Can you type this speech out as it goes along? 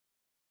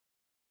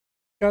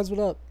Guys, what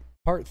up?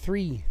 Part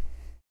 3.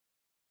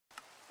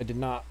 I did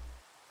not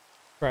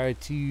try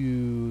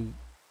to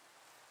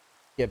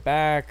get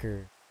back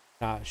or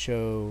not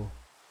show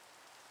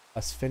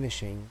us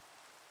finishing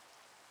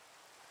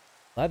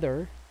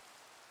leather.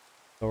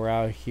 So we're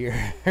out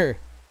here.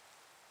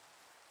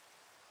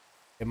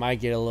 It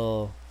might get a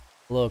little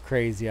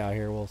crazy out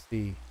here. We'll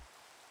see.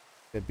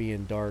 It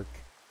being dark.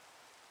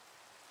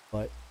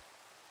 But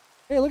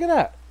hey, look at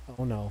that.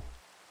 Oh no.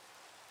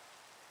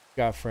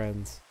 Got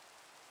friends.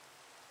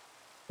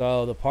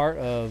 So the part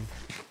of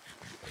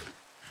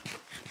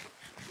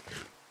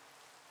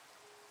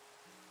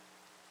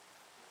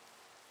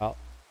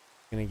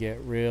gonna get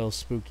real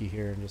spooky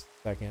here in just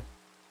a second.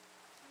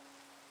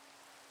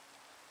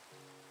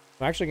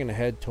 I'm actually gonna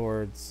head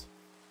towards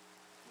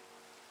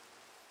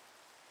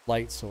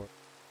light source.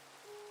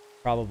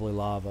 Probably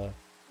lava.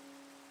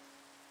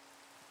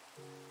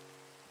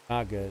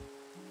 Not good.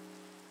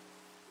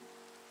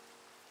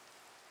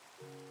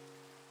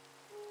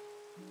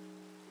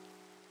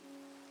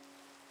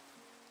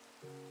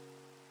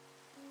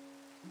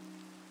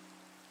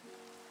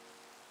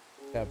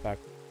 That back.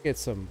 Get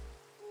some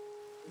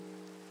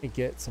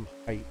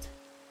height.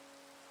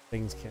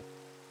 Things can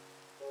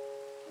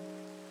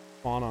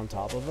spawn on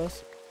top of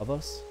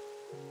us.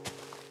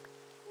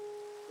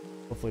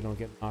 Hopefully don't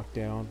get knocked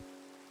down.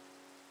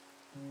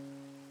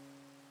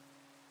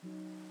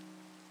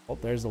 Oh,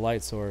 there's the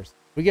light source.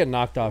 If we get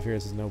knocked off here,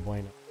 this is no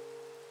bueno.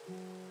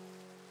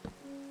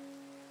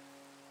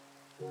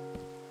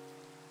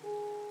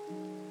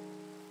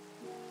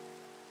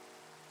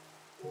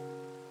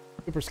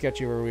 Super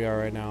sketchy where we are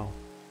right now.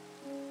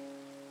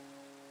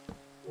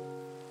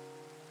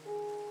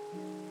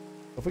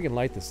 If we can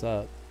light this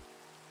up,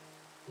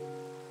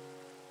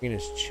 we can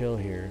just chill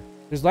here.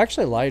 There's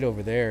actually light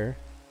over there.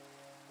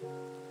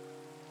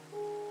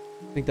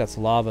 I think that's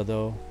lava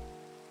though.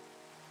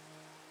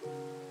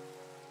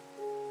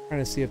 Trying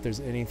to see if there's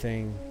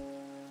anything.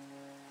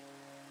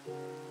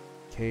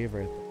 Cave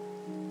right there.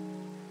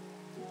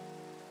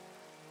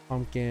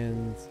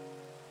 Pumpkins.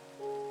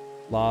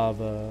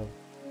 Lava.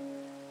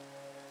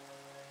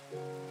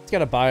 It's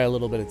gotta buy a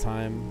little bit of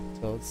time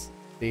until it's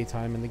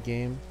daytime in the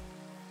game.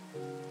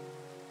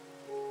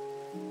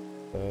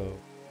 So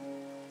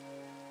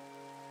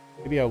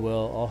maybe I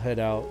will. I'll head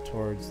out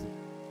towards the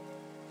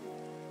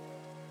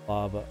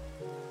lava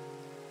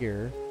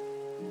here.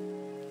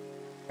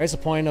 I guess the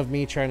point of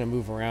me trying to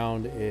move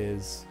around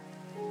is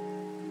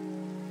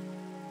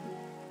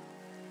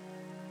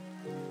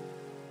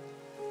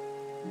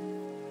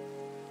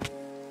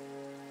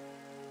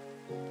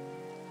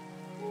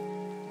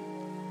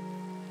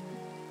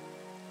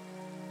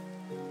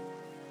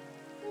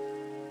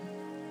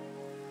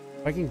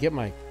if I can get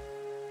my...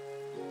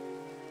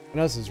 I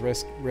know this is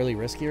really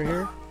riskier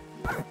here.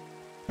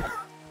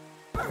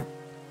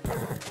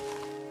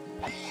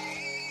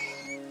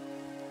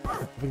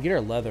 If we can get our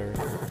leather,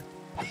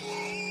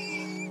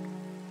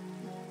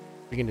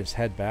 we can just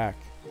head back.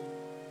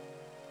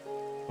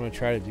 I'm gonna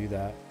try to do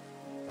that.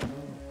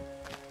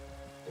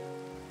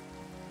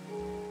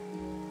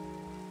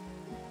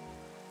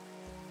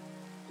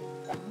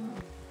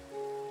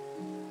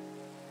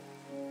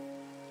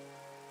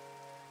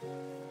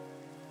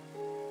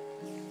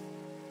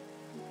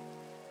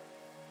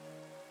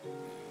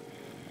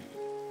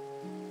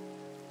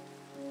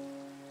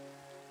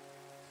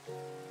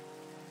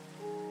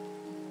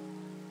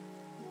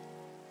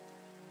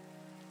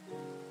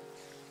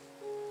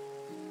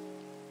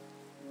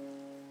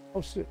 Oh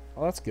shit.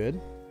 Oh, that's good.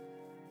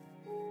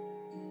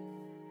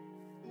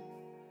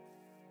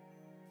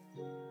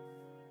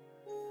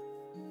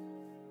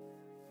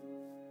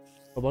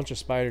 A bunch of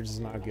spiders is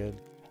not good.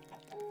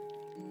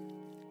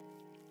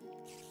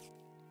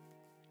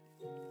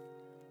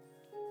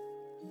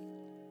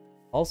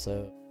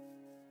 Also,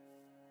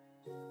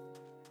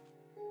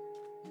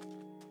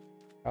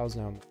 how's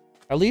now?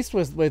 At least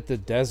with the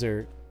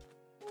desert,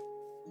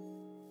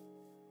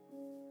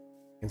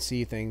 you can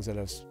see things that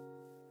have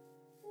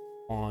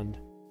spawned.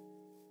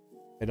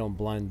 They don't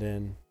blend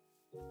in.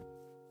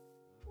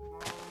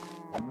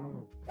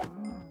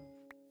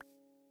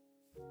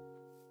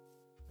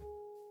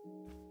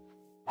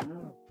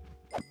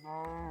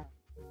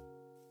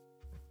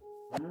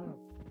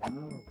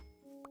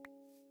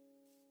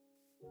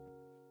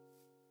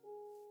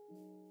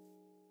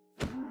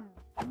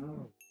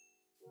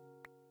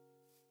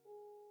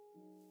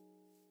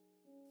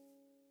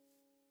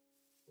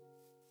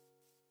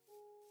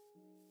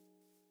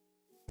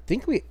 I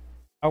think we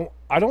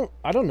I don't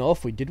know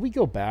if we did we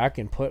go back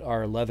and put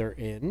our leather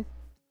in.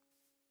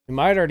 We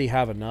might already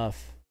have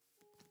enough.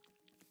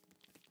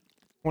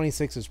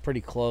 26 is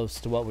pretty close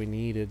to what we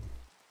needed.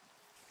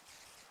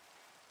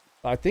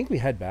 I think we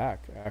head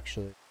back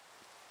actually.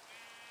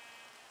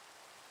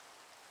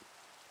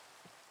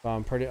 So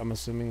I'm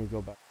assuming we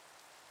go back.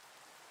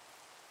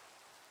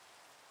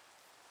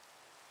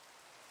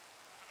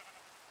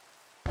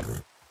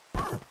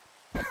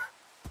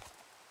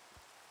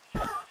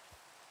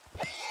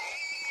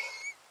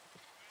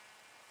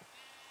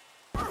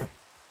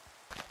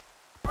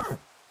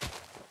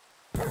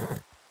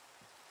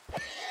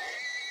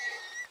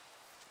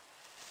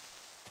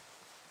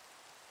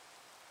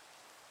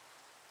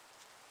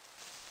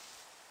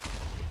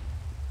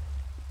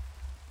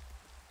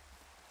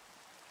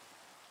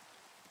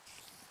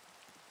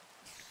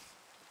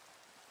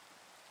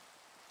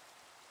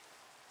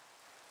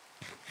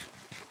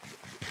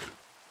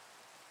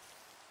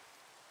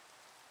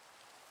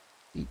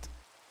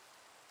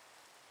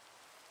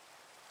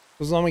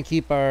 As long as we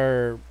keep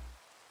our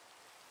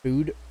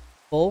food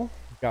full,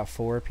 we've got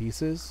 4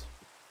 pieces.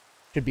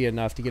 Should be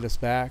enough to get us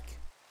back.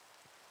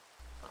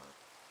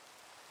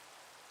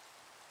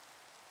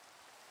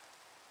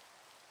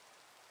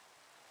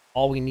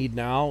 All we need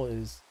now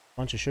is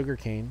a bunch of sugar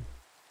cane.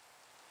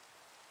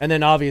 And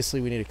then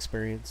obviously we need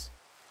experience.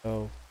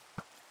 So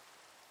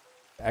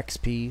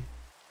XP.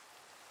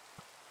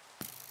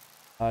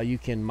 You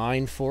can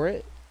mine for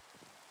it.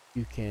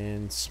 You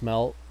can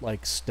smelt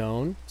like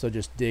stone. So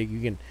just dig.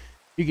 You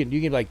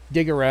can like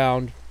dig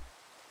around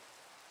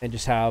and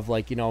just have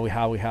like, you know,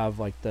 how we have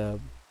like a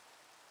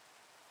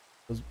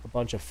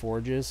bunch of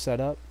forges set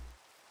up.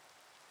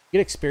 Get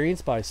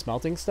experience by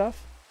smelting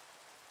stuff,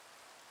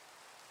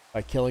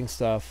 by killing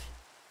stuff.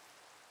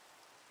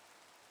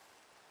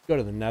 Go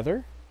to the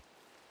Nether.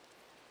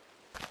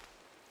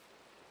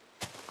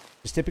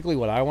 Is typically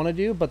what I want to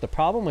do, but the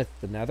problem with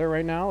the Nether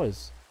right now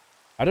is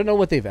I don't know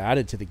what they've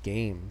added to the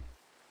game.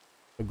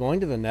 But going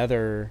to the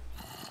Nether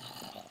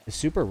is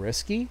super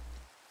risky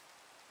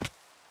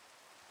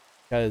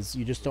because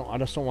I just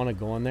don't want to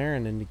go in there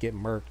and then to get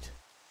murked.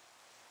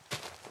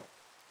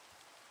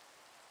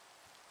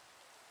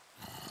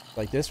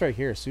 Like this right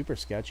here is super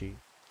sketchy.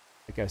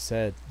 Like I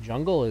said,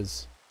 jungle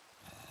is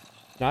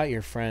not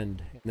your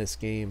friend in this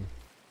game.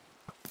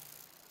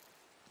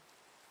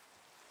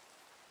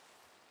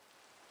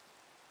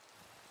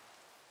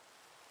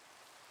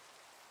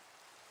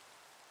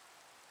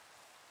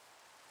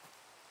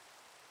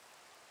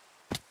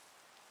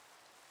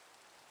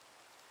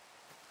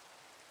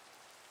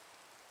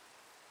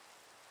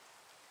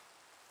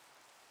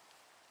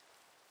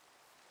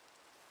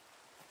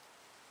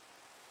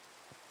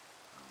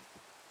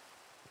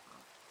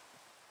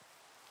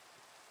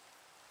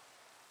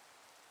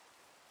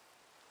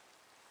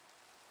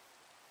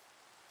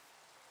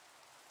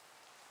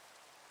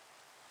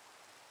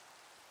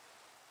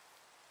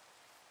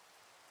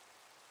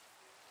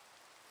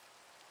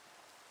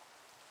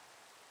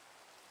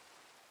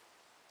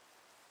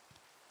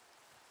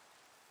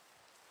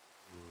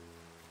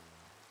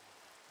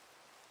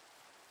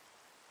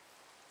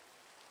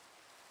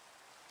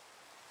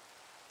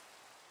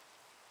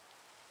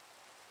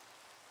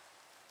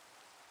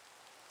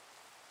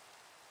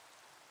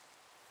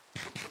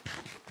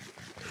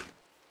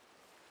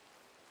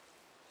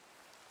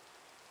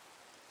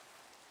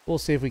 We'll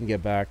see if we can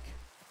get back.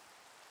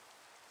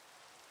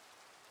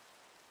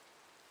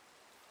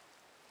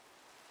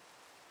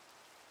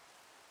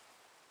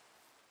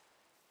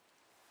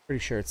 Pretty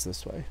sure it's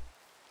this way.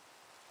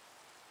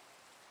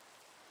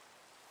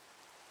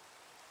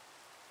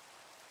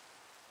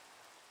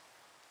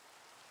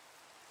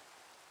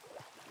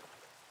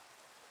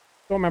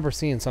 Don't remember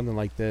seeing something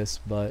like this,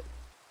 but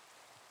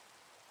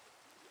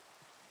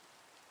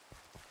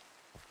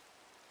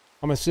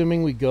I'm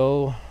assuming we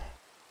go.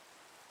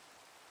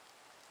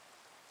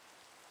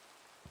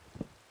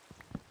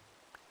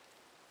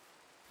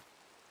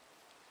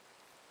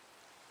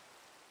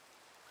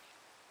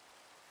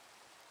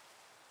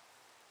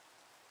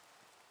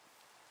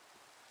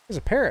 There's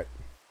a parrot.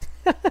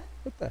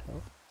 What the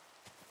hell?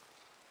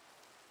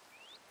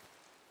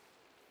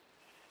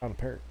 Found a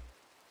parrot.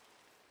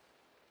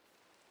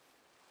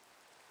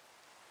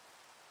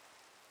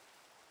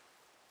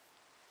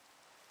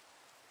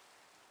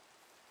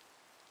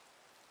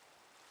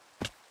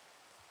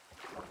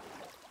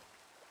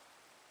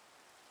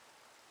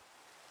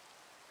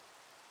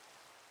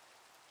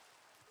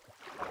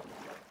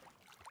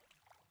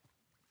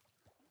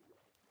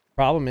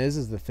 Problem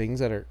is the things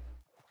that are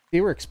they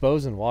were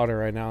exposed in water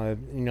right now. You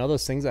know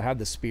those things that have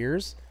the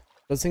spears?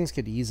 Those things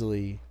could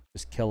easily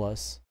just kill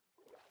us.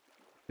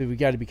 So we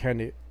got to be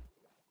kind of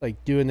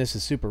like doing this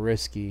is super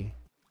risky.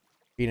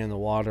 Being in the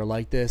water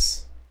like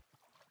this.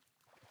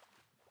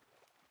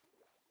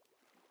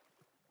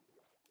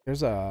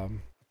 There's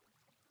some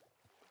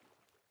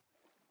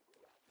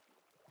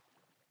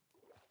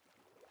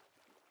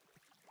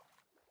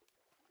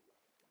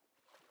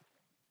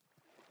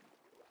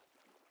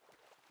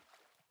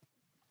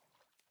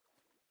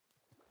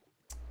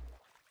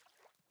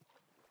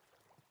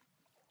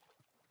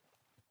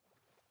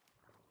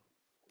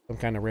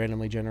kind of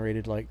randomly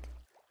generated like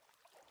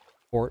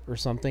port or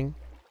something.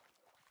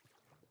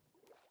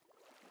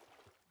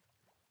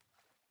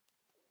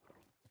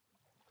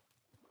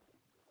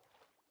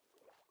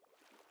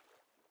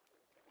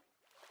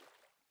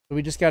 So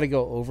we just got to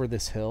go over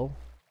this hill.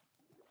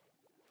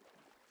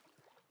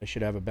 I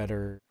should have a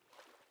better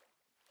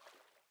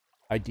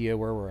idea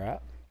where we're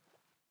at.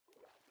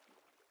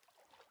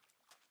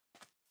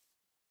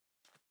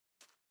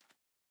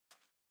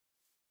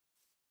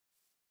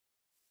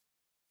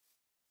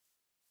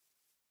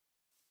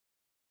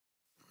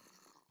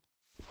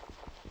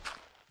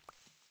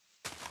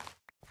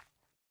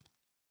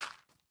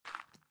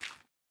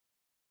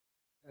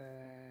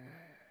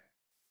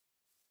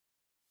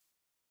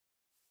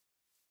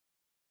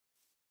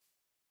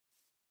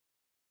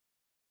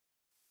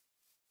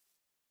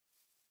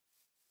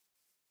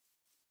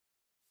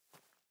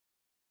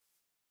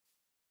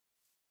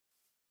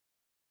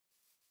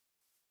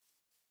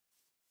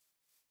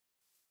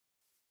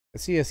 I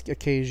see a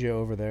acacia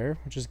over there,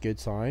 which is a good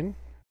sign.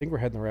 I think we're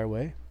heading the right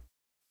way.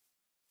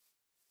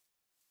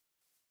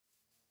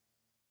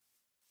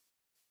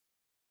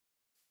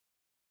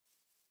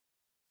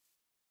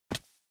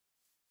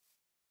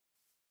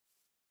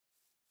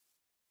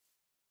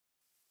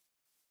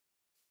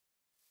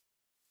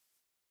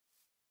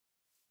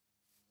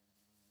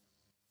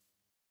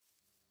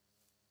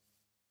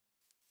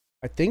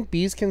 I think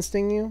bees can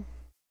sting you.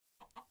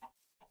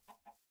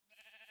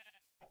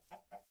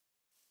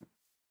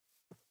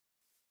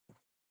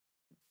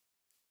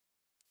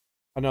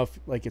 I don't know if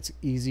like it's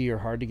easy or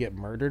hard to get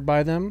murdered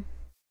by them.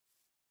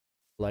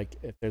 Like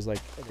if there's like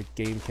the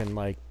game can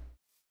like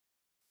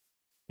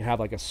have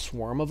like a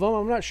swarm of them.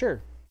 I'm not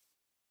sure.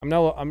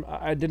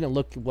 I didn't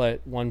look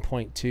what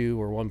 1.2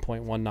 or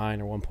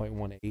 1.19 or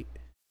 1.18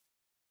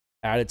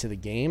 added to the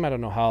game. I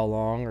don't know how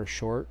long or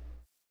short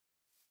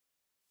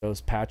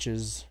those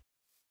patches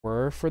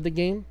were for the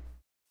game.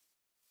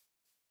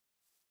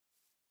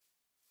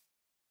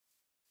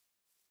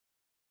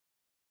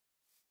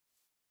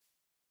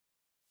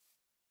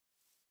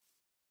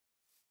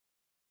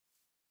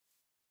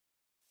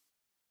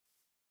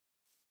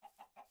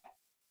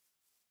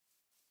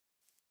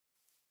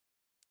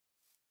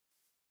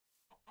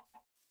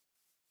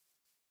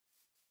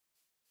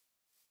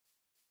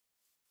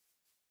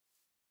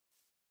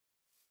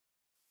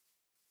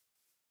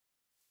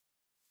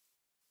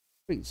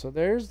 Wait, so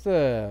there's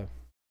the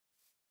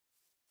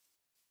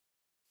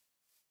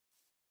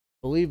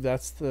I believe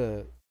that's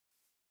the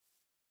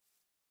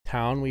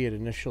town we had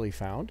initially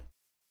found.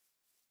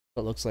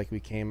 It looks like we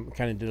kind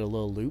of did a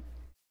little loop.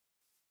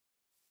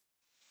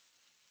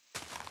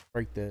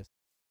 Break this.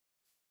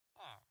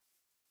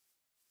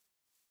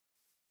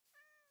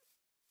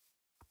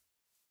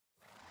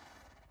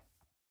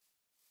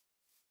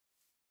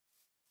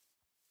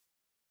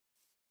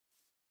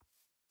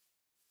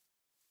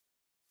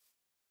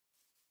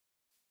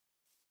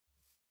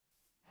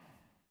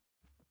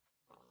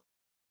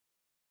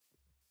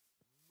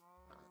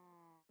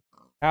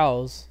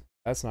 Cows.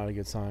 That's not a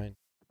good sign.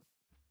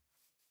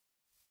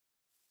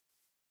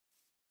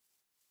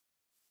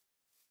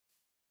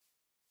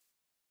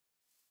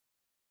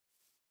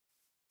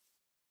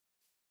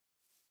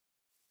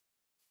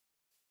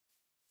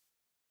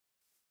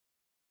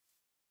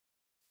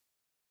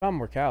 Found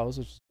more cows,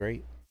 which is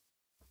great.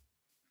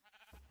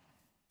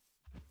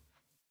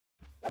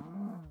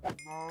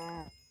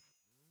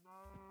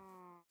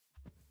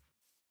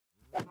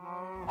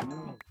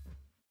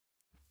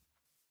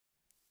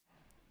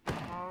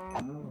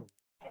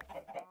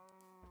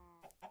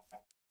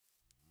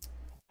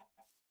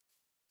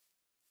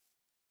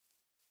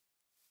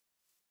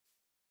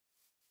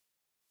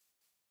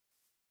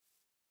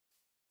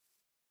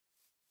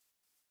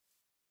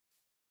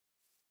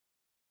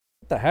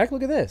 What the heck?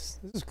 Look at this.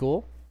 This is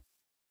cool.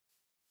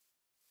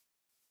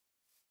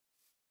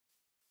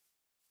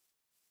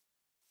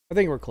 I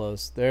think we're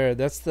close. There,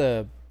 that's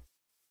the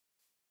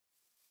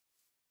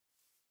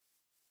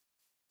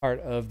part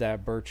of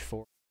that birch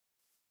forest.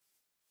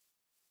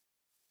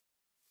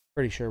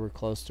 Pretty sure we're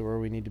close to where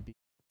we need to be.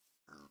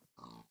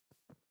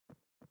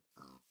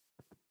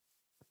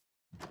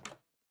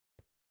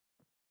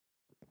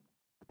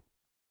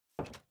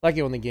 I like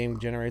it when the game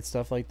generates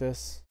stuff like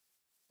this.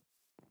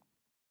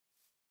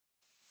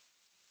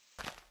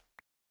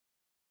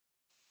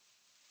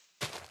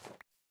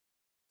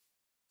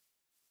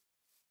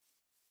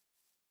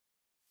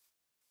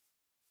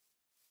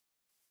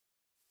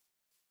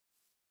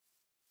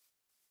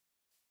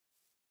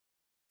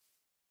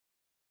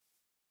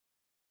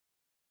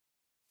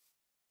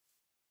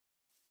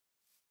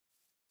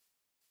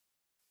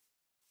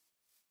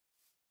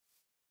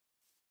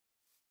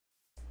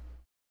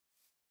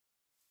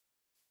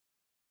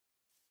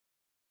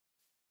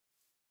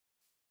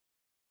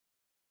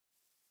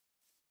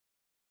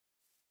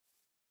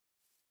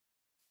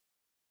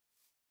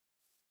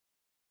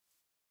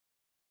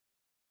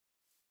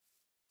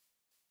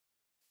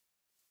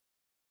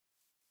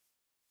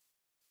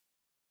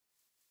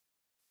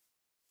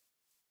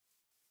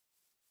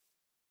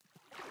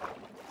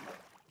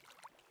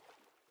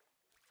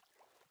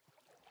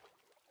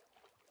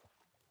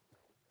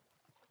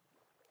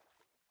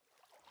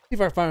 See if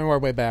I find our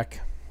way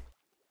back.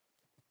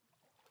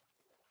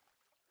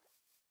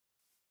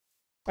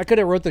 I could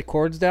have wrote the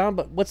chords down,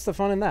 but what's the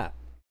fun in that?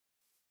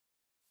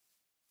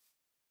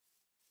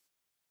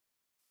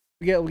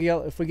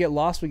 If we get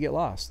lost, we get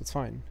lost. It's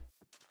fine.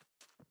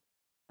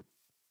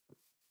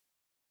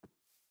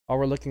 All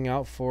we're looking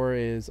out for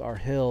is our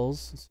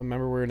hills. So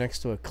remember, we're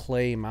next to a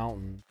clay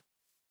mountain.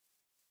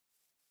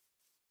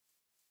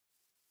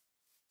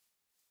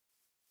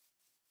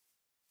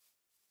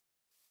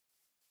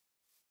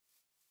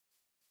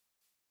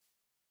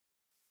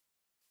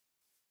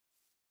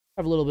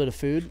 Have a little bit of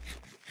food.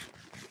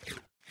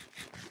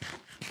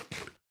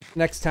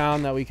 Next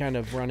town that we kind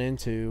of run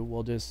into,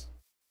 we'll just.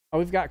 Oh,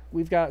 we've got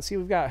wheat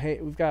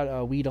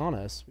on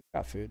us. We've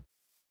got food.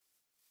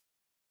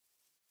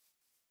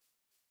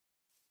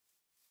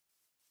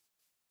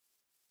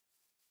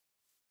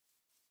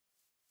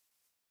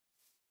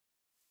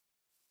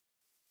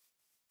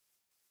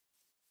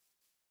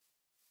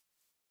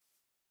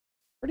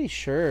 Pretty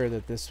sure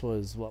that this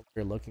was what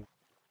we were looking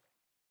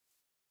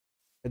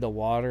for. The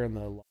water and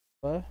the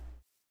lava.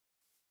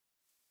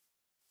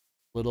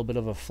 A little bit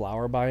of a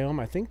flower biome.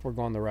 I think we're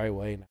going the right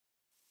way now.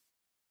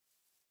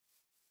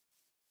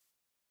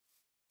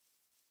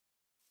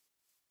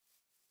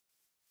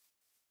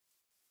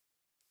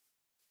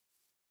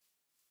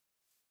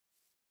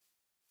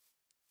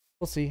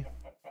 We'll see.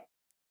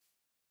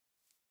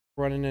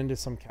 Running into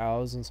some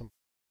cows and some...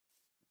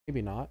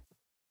 Maybe not.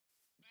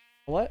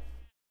 What?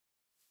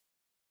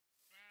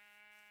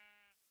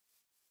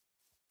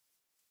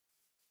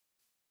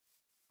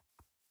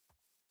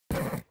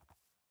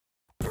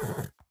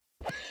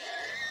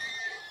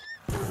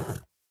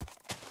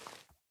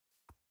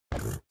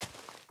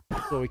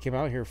 What we came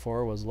out here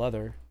for was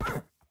leather.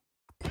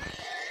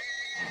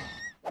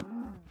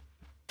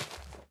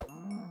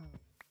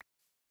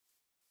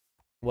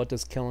 What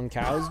does killing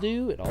cows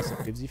do? It also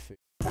gives you food.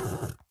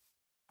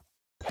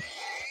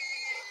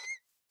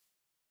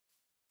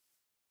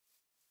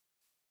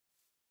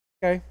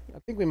 Okay, I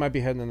think we might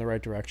be heading in the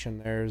right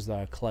direction. There's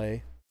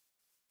clay.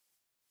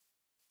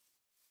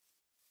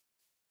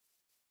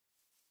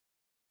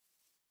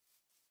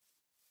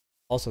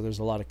 Also, there's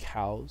a lot of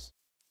cows.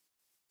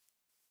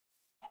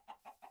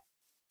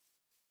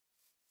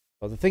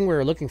 So the thing we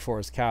were looking for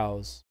is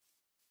cows.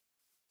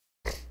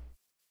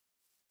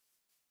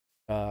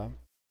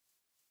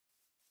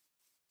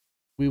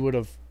 We would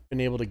have been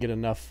able to get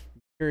enough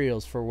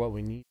materials for what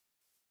we need.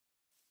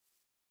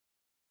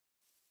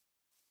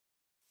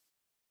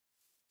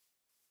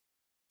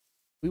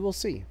 We will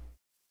see.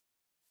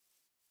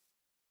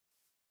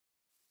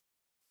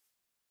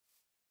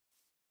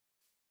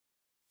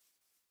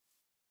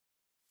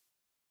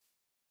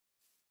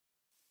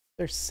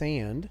 There's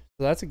sand,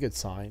 so that's a good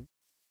sign.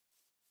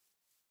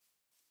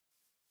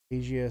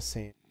 Asia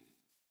sand.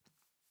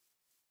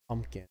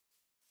 Pumpkin.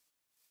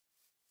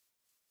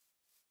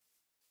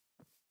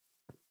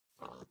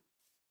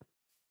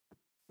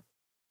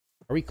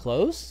 Are we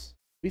close?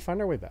 We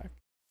find our way back?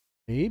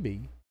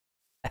 Maybe.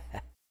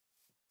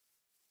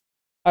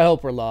 I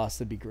hope we're lost.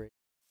 That'd be great.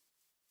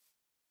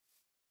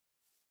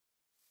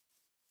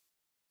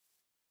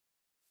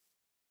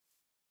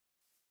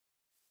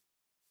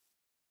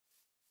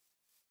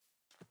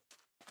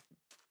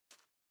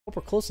 Hope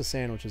we're close to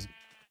sand, which is...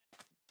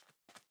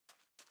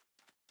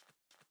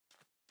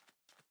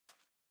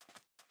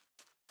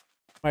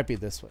 Might be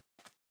this way.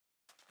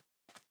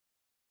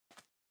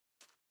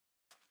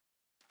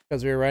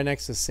 Because we were right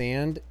next to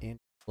sand and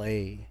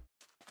clay.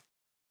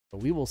 But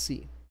we will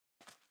see.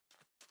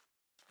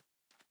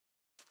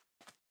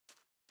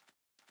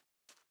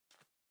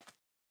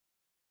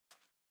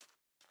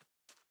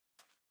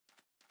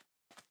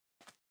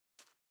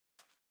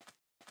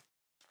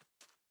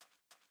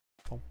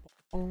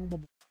 I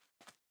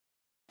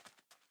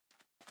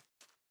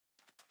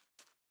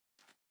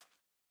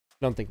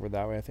don't think we're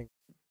that way. I think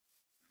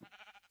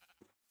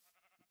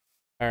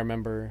I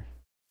remember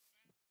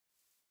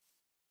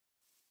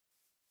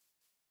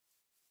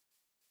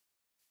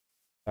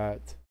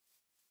that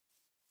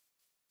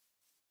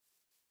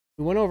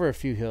we went over a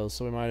few hills,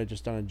 so we might have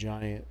just done a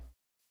giant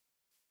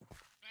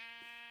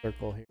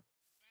circle here.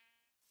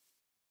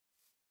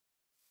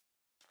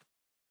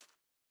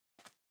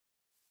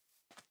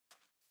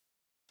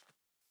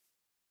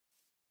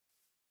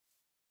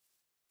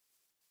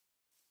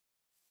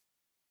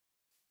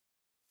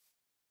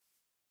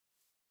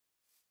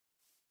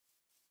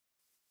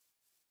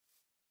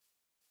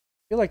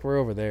 I feel like we're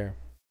over there.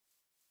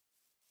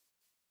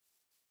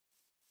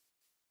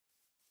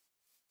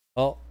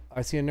 Oh,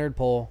 I see a nerd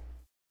pole.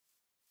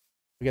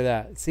 Look at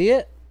that. See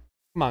it?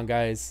 Come on,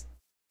 guys.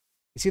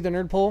 You see the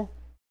nerd pole?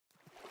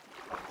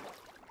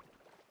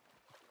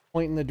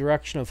 Pointing in the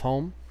direction of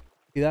home.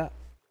 See that?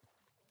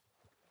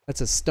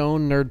 That's a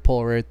stone nerd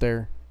pole right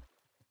there.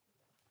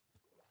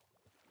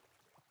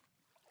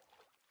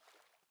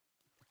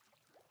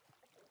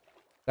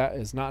 That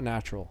is not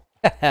natural.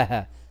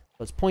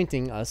 It's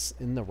pointing us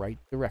in the right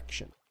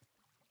direction.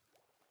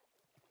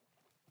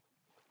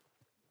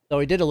 So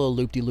we did a little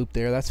loop-de-loop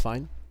there. That's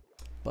fine.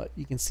 But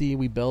you can see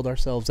we bailed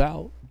ourselves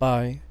out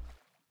by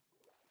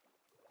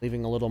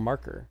leaving a little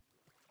marker.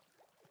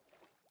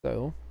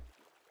 So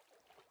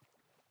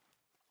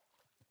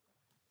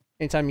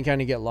anytime you kind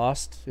of get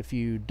lost, if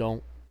you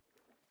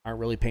aren't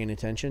really paying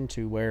attention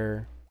to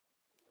where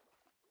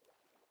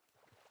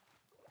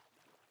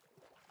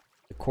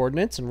the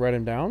coordinates and write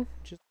them down,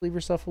 just leave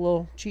yourself a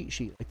little cheat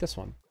sheet like this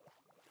one.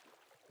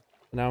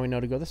 So now we know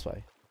to go this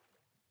way.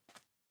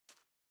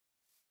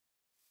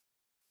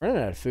 Running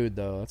out of food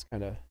though, that's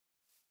kind of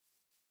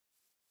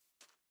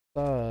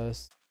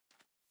sus.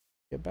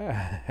 Get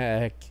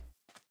back.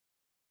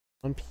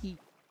 1P.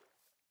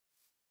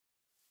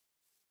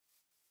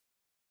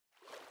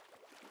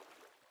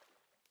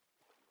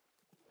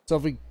 So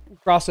if we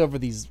cross over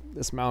this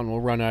mountain,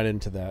 we'll run out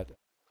into that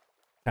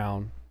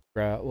town.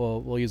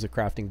 We'll use a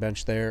crafting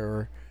bench there,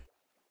 or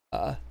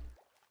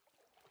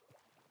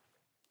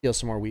steal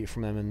some more wheat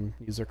from them and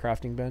use their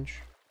crafting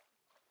bench.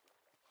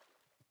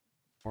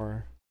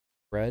 Or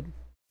bread.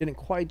 Didn't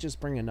quite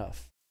just bring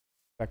enough.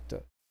 Expect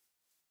to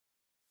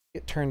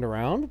get turned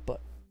around,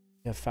 but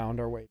we have found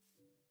our way.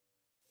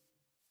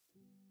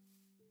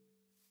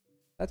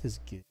 That is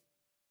good.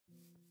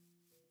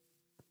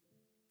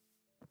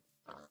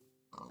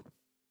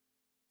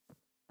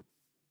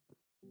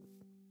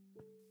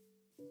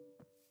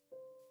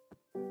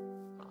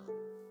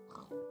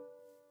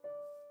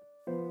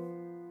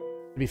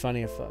 It'd be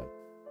funny if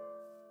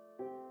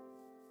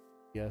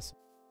yes.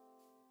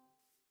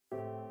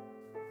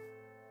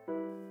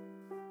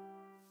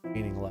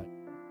 Meaning like.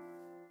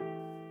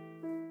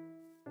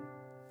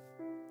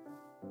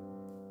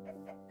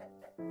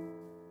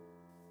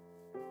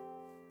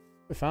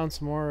 We found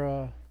some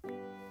more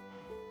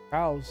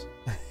cows.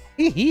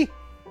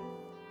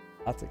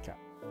 Lots of cows.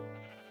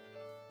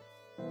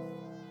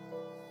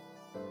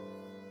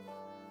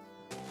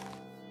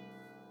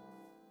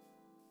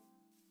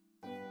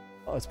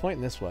 Oh, it's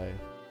pointing this way.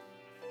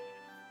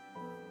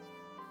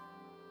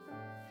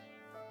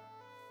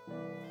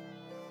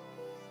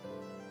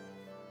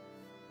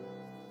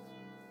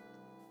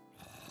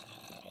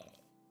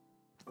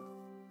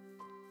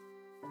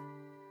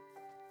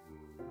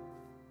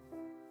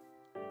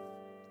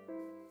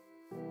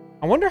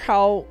 I wonder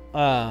how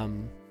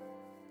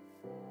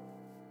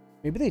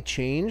maybe they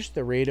changed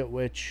the rate at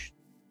which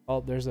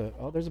there's a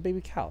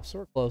baby cow, so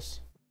we're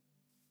close.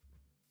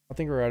 I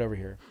think we're right over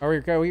here.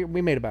 Oh,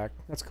 we made it back.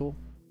 That's cool.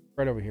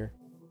 Right over here.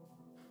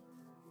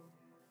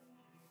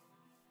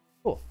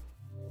 Cool.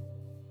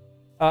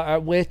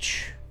 At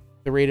which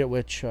the rate at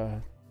which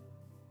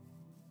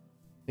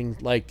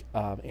things like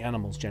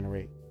animals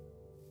generate.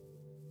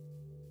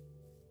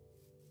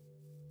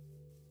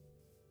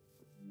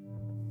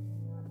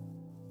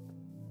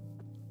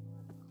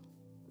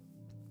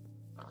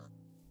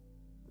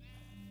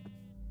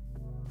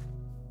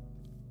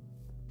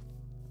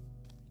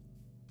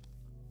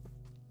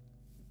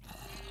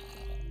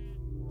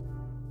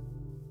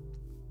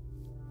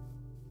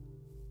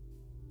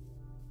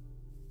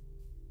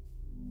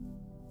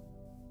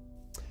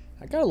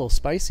 I got a little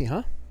spicy,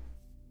 huh?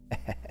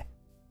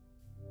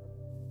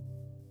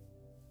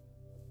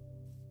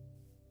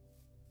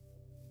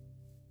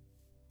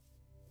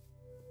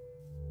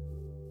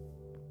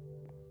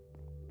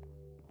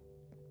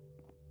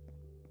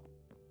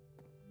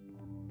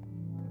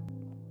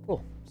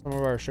 Cool. Some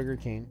of our sugar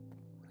cane.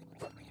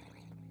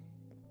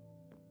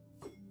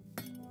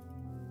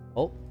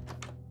 Oh.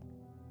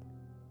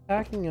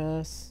 Attacking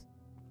us.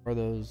 Or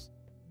those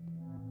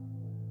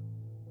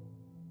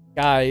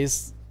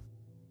guys.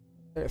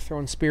 They're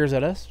throwing spears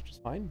at us, which is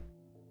fine.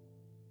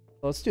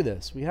 So let's do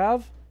this. We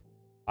have...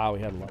 Ah, we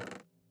had a lot.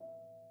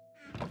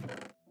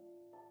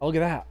 Oh, look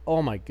at that.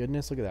 Oh my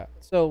goodness, look at that.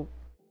 So,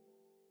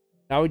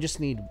 now we just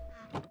need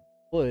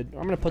wood.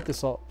 I'm going to put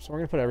this all... So we're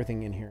going to put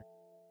everything in here.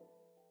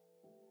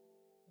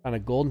 On a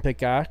golden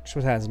pickaxe,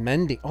 which has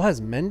mending. Oh, it has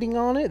mending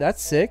on it?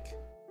 That's sick.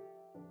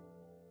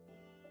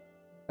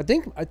 I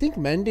think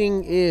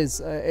mending is...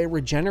 it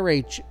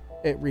regenerates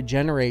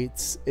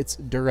its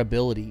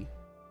durability.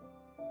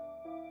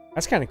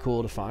 That's kind of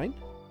cool to find.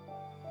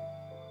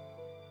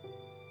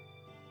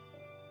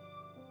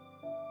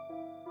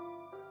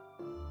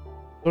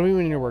 What do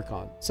we need to work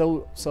on?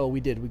 So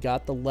we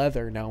got the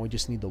leather. Now we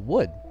just need the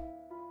wood.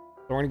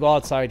 So we're gonna go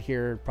outside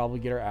here, probably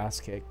get our ass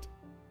kicked.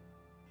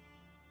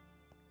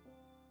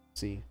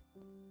 Let's see.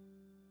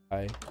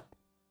 I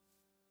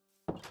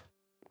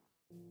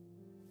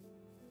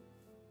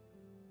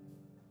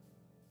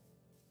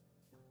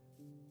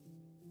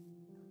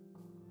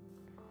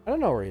don't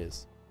know where he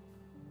is.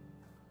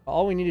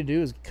 All we need to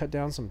do is cut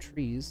down some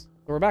trees.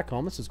 So we're back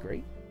home. This is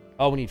great.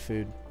 Oh, we need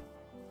food.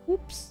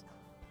 Whoops.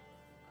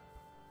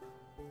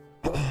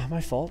 My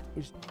fault.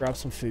 We just grab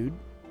some food.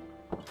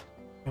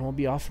 And we'll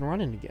be off and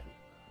running again.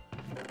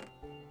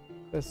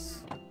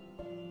 This.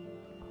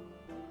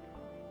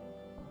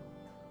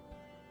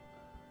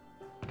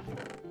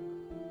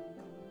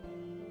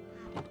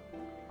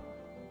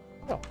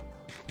 Oh.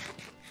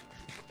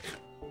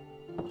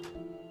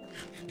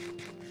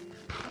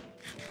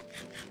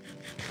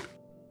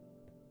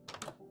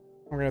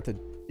 We're gonna have to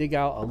dig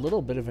out a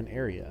little bit of an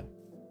area.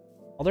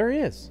 Oh, there he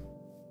is.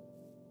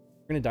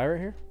 We're gonna die right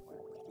here.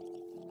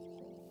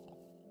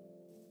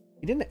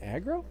 He didn't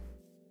aggro?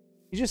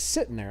 He's just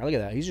sitting there. Look at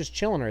that. He's just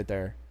chilling right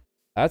there.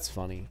 That's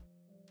funny.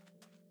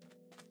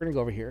 We're gonna go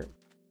over here.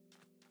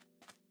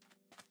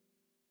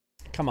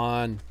 Come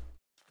on.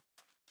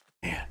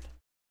 Man,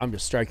 I'm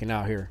just striking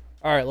out here.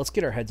 All right, let's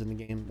get our heads in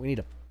the game. We need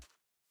to...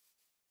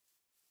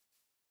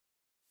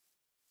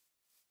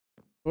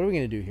 What are we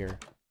gonna do here?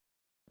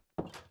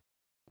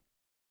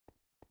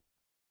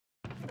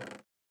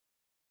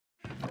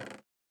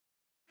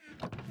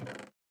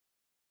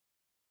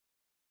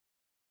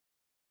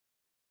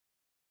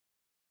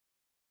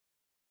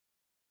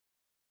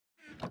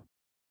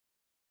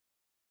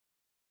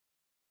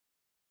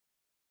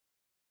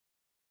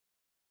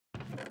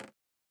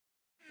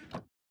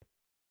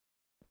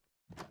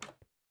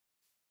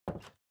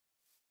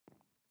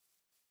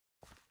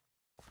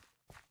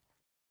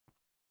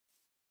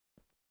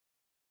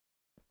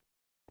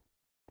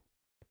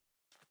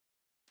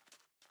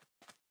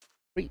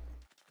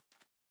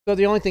 So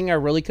the only thing I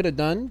really could have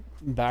done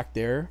back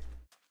there,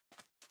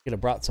 could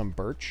have brought some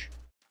birch.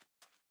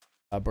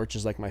 Birch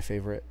is like my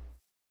favorite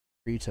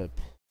tree to.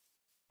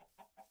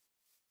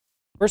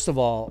 First of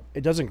all,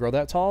 it doesn't grow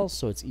that tall,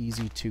 so it's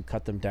easy to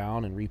cut them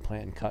down and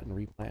replant and cut and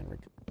replant.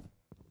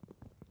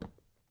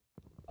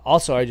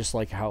 Also, I just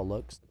like how it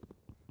looks.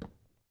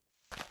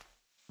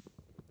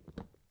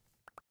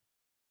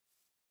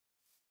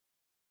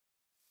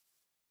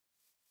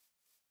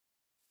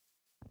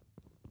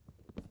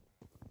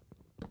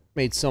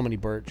 Made so many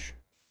birch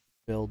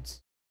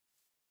builds.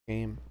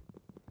 Game.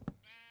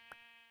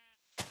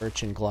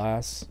 Birch and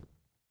glass.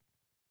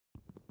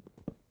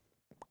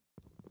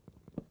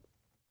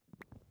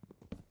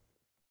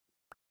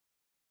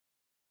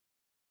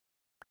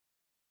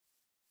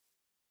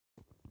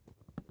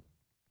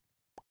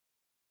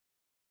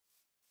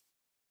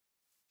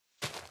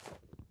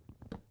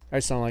 I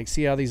just don't like,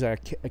 see how these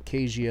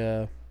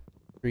acacia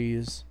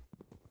trees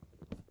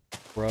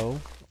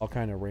grow? All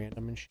kind of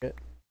random and shit.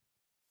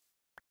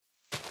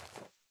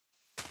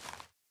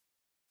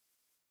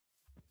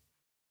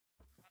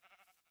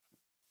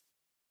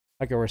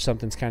 Like where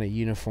something's kind of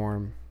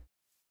uniform.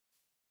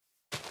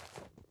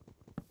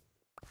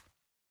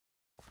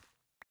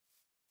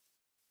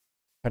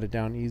 Cut it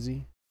down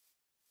easy.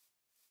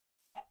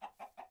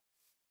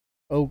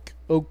 Oak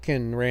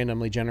can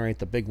randomly generate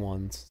the big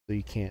ones, so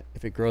you can't,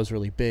 if it grows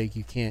really big,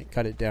 you can't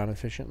cut it down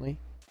efficiently.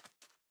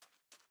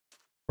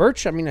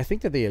 Birch, I mean, I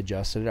think that they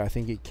adjusted it. I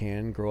think it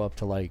can grow up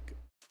to like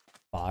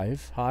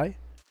 5 high.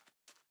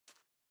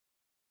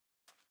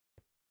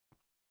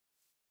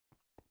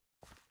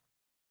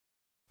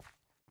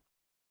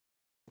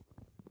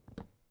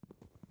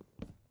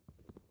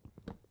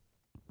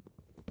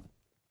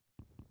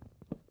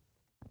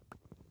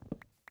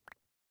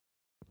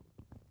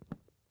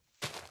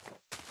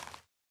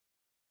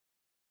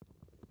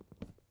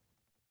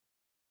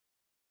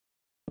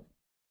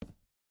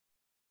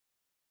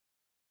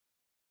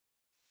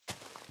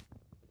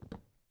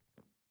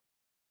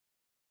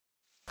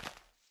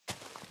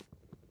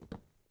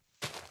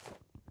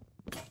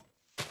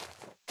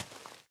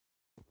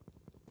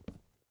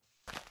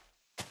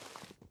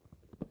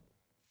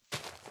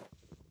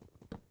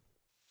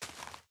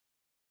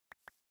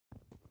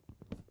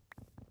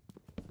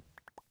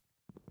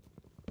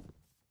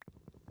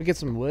 We get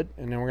some wood,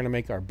 and then we're gonna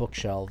make our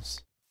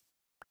bookshelves.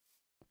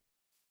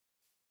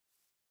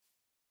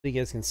 So you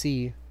guys can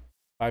see,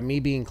 by me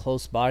being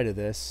close by to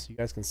this, you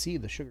guys can see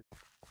the sugar.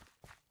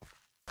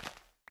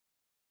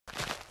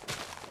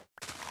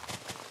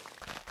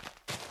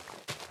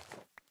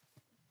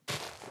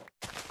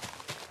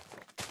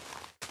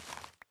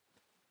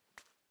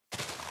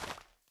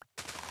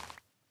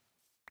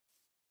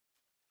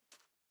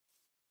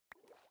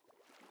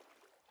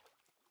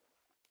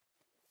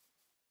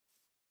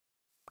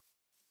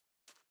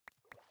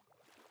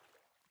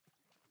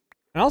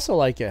 I also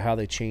like it how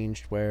they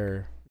changed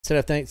where instead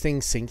of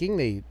things sinking,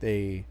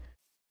 they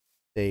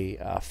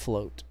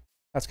float.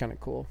 That's kind of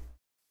cool.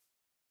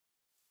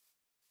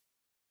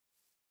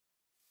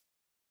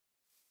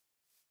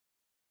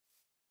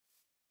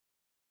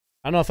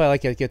 I don't know if I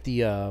like it, get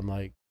the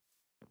like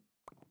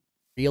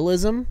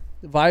realism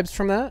vibes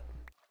from that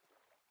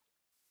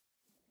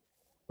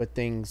with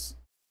things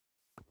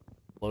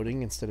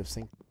floating instead of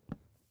sinking.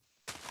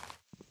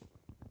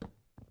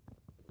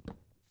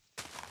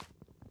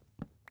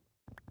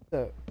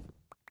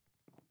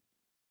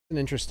 An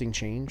interesting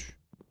change.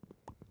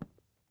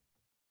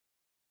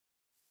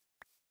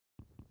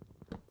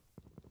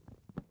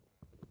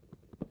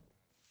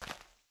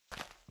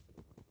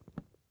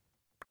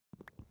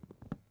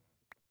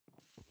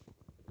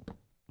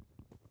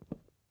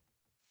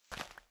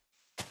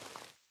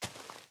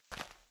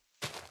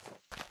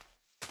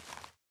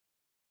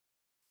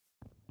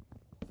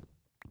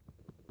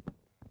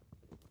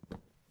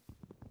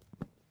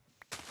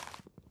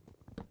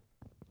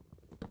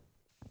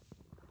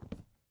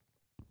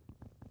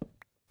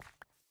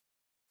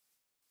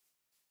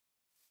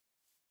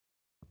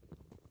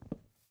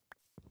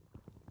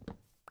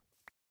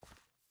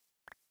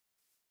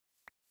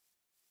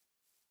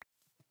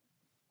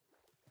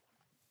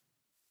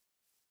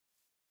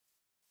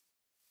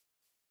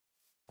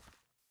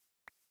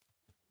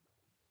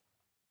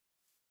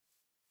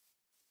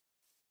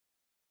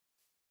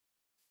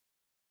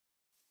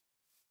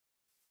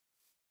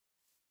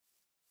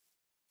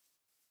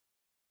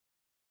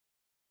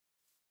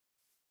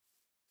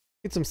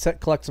 Get some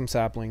collect some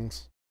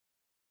saplings.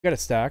 You got a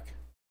stack.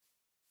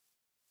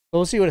 So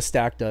we'll see what a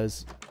stack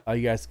does.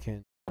 You guys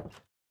can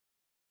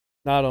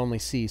not only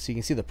see, so you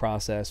can see the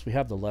process. We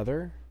have the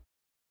leather.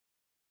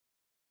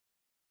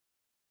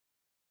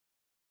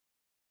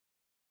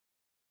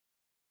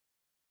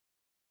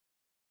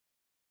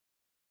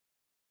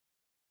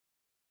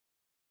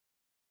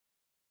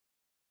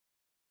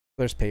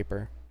 There's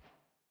paper.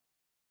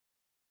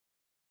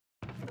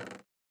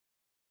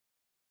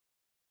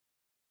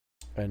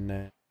 And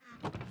then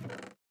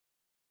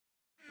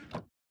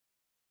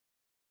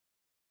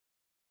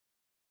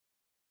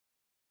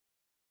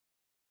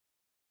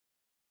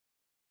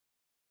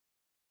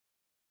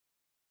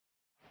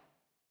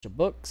bunch of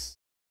books.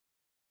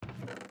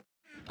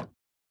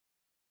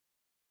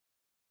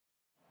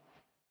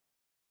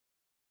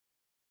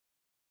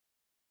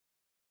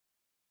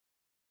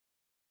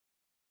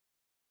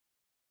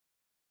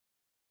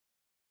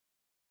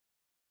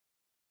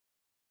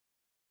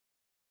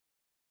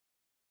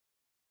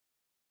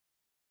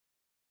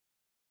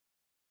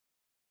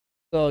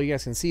 So you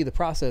guys can see the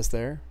process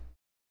there.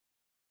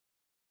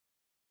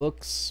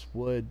 Books,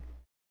 wood,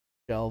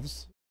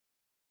 shelves.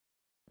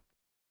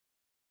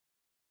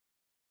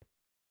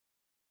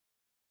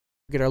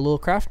 Get our little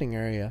crafting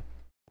area.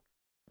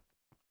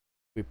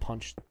 We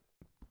punched.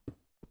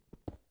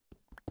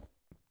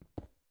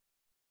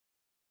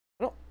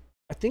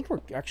 I think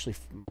we're actually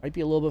might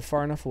be a little bit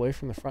far enough away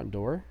from the front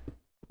door.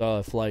 So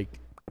if like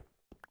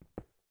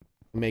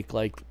make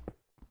like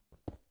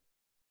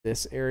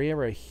this area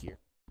right here.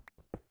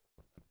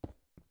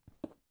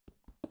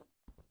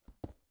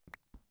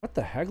 What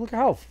the heck? Look at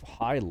how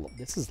high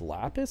this is.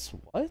 Lapis?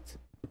 What?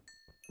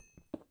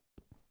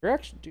 We're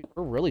actually, dude,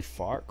 we're really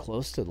far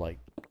close to like.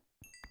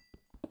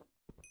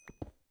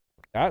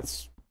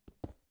 That's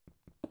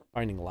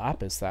finding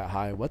lapis that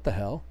high. What the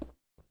hell?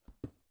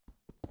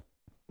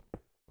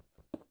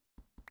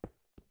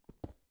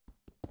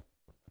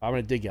 I'm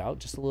gonna dig out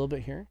just a little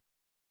bit here.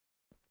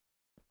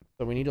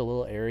 So we need a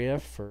little area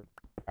for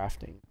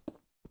crafting.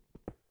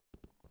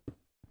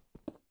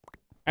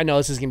 I know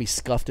this is gonna be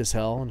scuffed as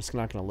hell and it's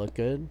not gonna look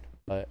good,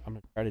 but I'm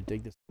gonna try to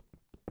dig this.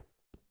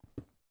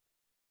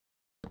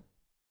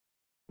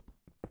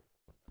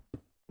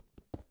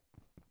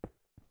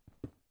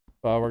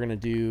 We're gonna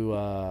do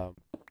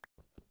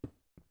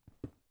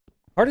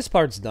hardest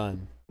part's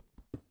done,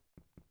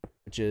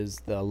 which is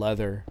the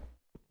leather.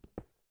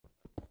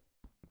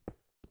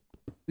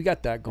 We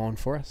got that going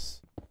for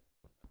us.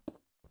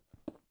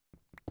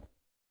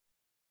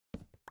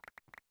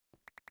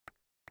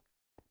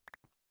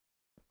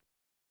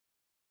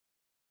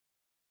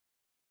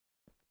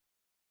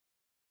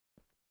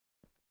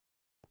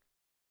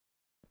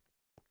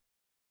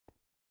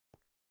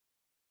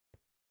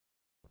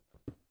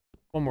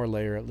 One more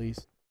layer at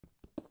least.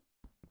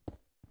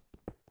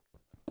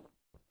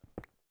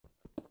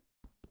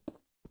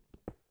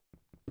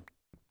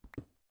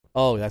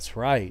 Oh, that's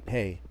right.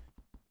 Hey,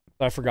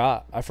 I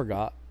forgot.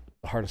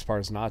 The hardest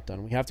part is not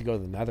done. We have to go to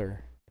the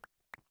nether.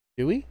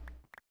 Do we?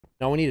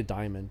 No, we need a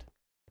diamond.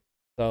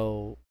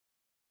 So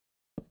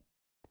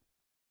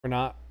we're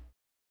not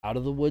out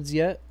of the woods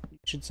yet,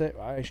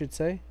 I should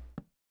say.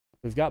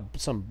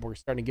 We're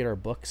starting to get our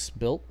books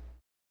built.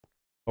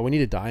 But we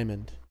need a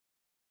diamond.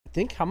 I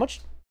think how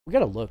much we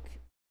gotta look.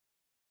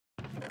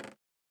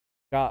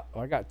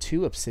 I got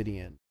 2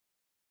 obsidian.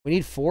 We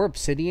need 4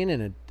 obsidian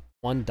and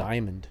 1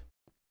 diamond.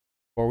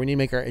 Or we need to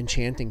make our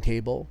enchanting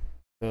table.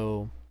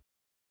 So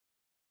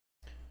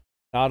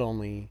not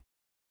only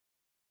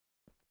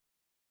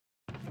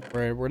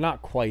we're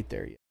not quite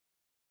there yet.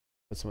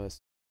 Put some of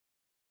this.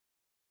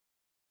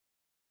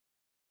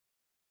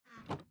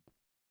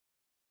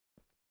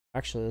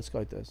 Actually, let's go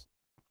like this.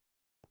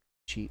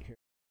 Cheat here.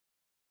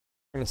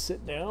 We're gonna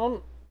sit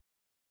down.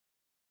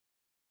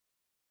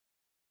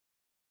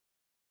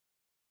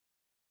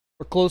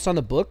 We're close on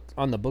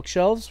the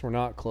bookshelves. We're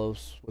not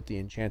close with the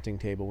enchanting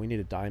table. We need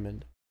a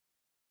diamond.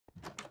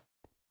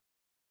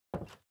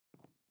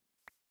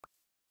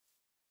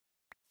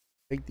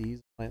 Take these,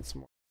 plant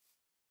some more.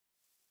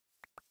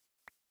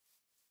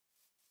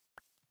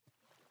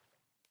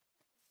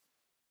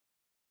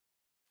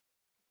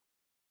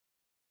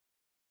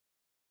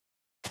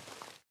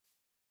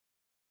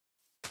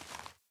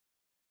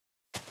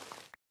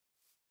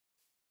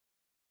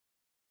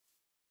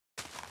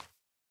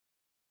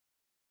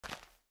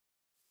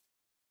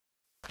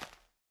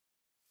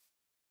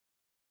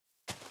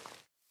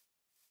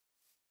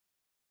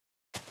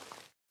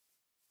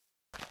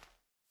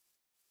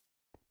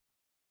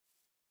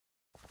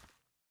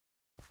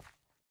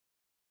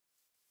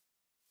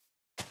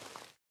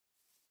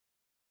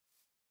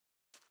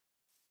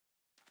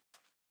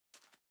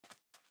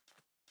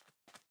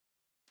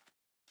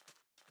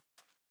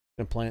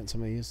 Gonna plant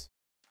some of these.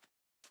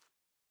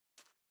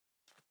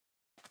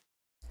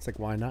 It's like,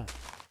 why not?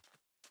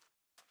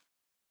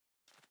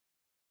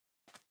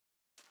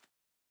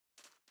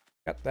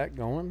 Got that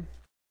going.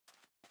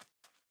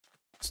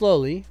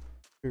 Slowly.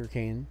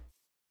 Sugarcane.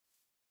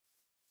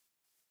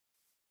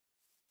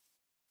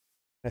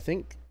 I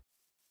think.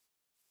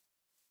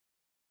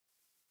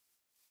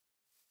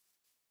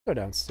 Go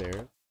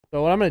downstairs.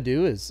 So what I'm gonna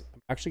do is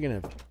I'm actually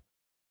gonna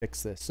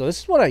fix this. So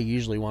this is what I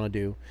usually want to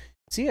do.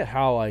 See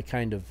how I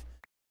kind of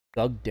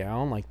dug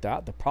down like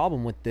that? The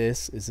problem with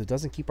this is it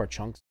doesn't keep our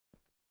chunks.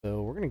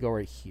 So we're gonna go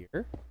right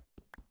here.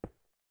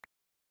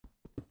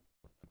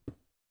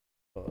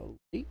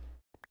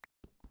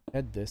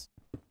 Head this.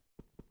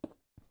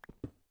 So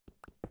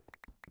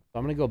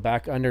I'm gonna go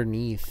back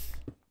underneath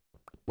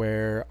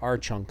where our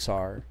chunks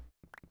are.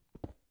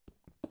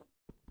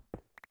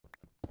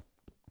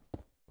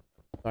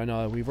 I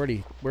know we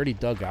already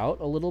dug out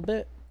a little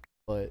bit,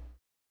 but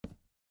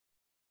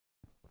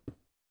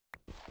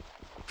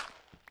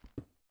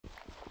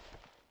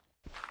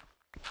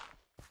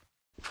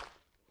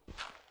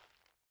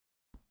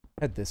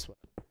Head this way.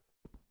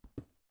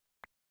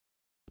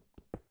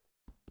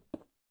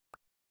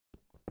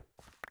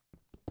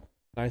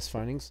 Nice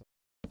findings.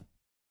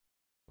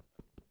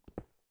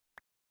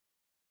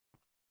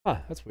 Huh,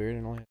 that's weird.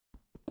 And only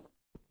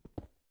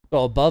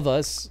so above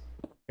us,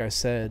 like I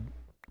said,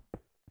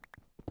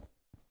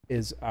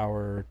 is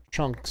our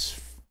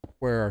chunks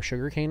where our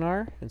sugarcane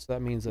are, and so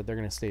that means that they're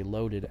gonna stay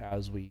loaded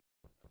as we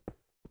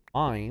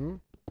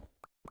mine,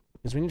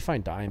 because we need to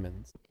find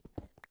diamonds.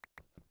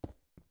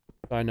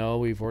 So I know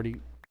we've already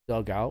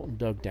dug out and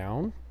dug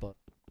down, but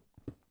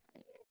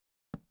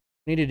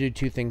we need to do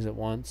two things at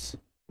once.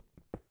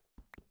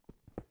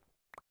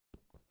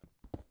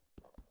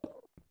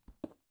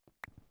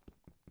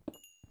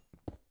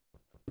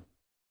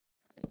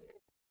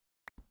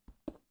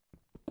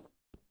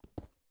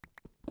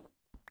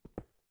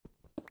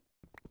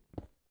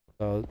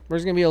 So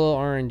there's gonna be a little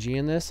RNG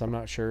in this. I'm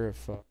not sure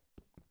if. Look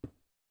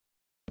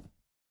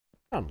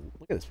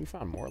at this. We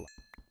found more.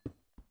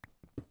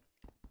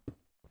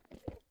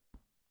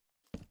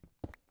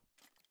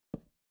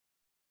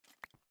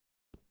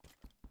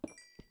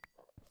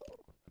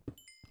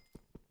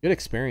 Good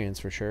experience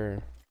for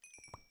sure.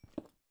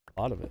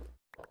 A lot of it.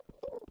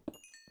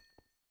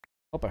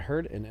 Oh, I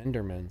heard an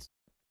Enderman.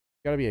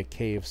 Gotta be a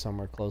cave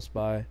somewhere close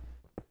by.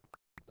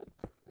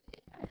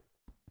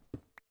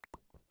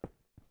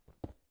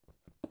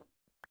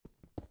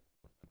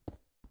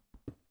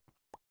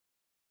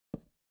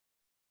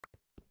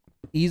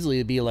 Easily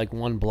it'd be like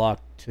one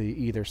block to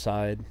either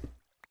side.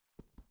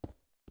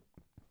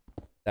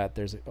 That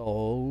there's a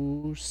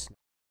oh snap.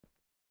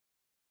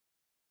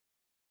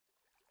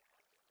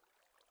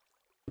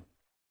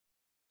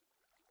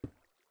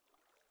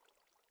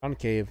 Found a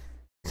cave.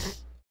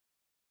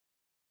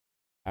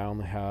 I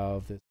only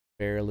have this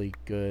fairly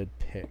good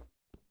pick.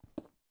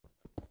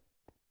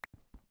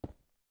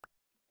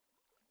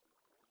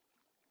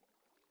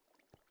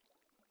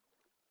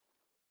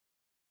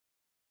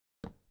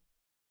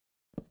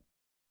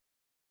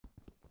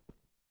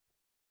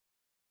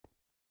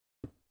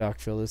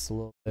 Backfill this a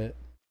little bit.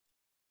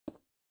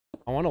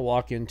 I want to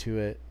walk into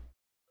it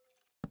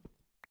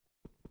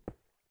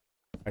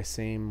by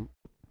same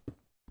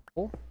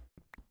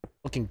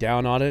looking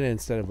down on it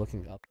instead of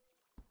looking up.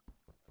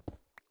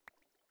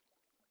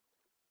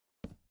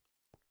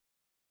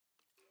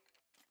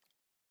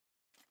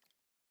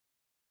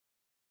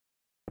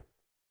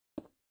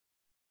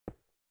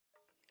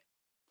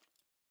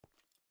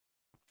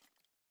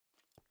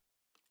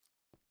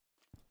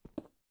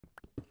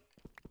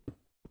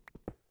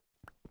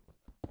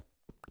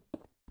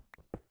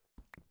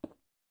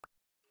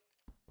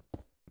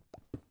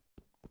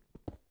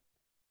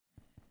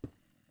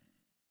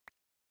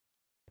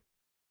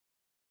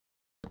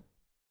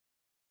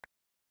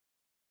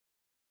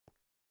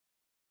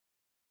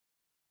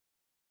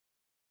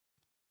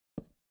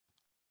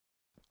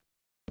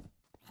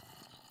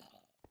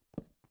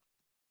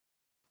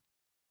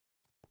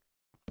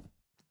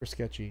 Or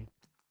sketchy.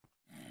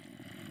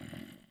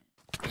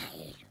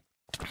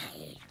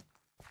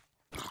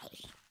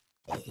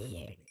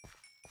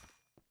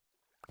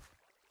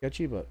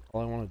 Sketchy, but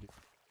all I want to do.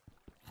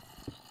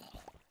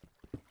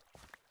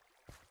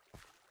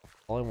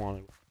 All I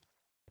wanted.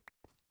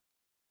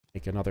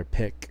 Make another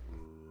pick.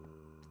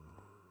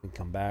 And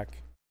come back.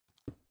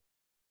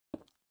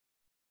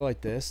 Go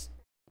like this.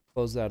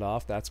 Close that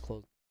off. That's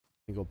closed.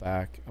 And go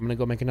back. I'm gonna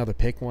go make another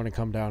pick. Want to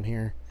come down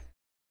here.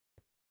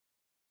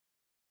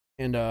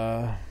 And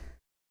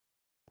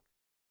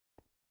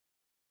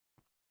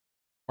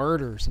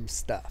murder some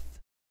stuff.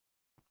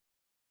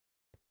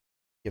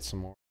 Get some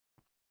more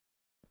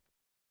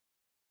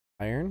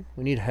iron.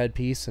 We need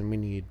headpiece and we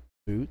need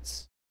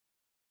boots.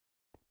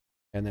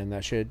 And then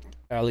that should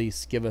at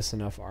least give us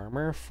enough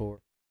armor for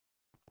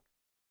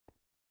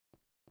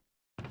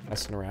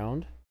messing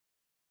around.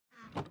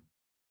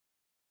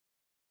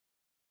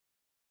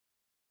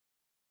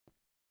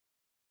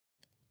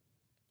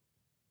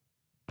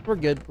 We're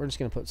good. We're just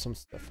gonna put some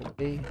stuff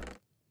away.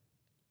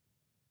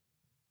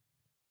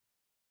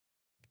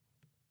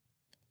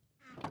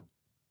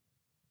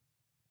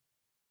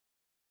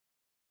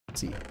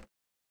 Let's see.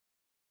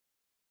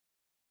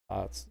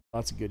 Lots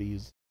of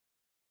goodies.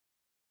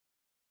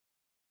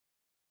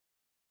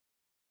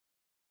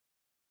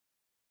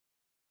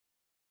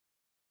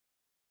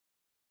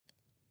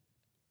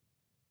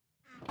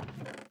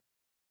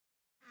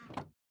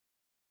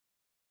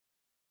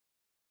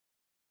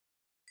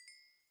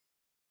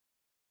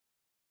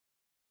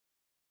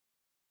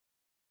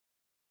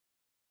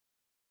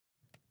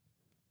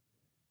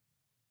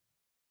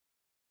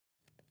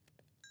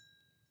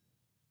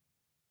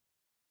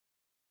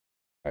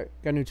 All right,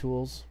 got new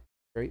tools.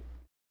 Great.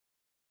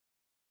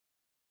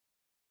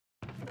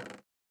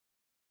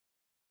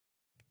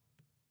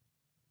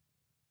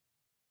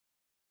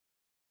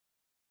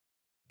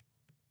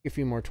 A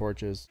few more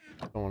torches.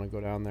 Don't want to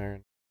go down there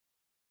and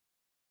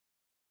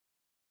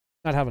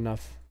not have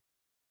enough.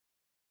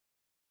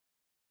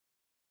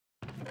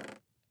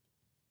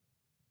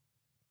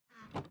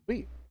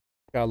 Sweet.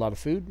 Got a lot of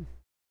food.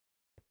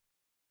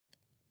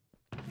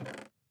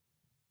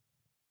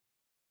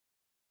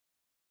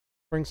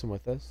 Bring some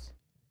with us.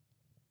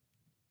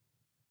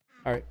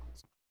 All right.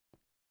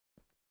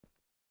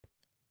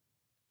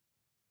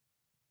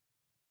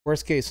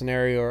 Worst case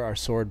scenario, our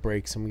sword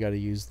breaks and we got to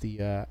use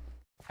the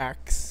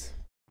axe.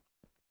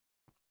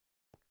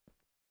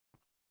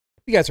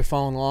 You guys are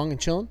following along and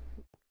chilling.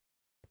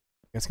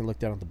 You guys can look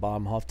down at the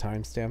bottom. I'll have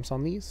timestamps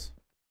on these.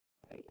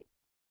 So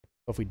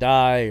if we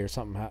die or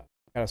something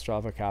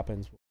catastrophic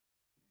happens, we'll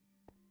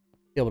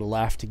be able to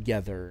laugh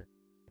together.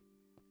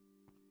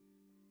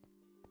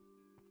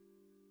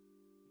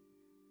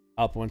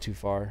 Up one too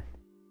far.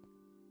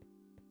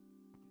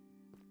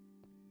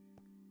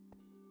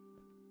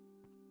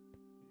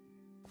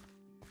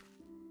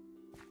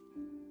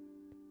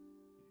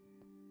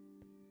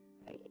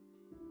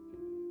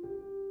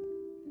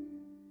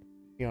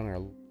 Be on our.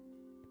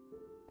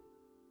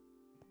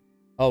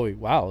 Oh,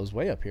 wow, it was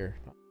way up here.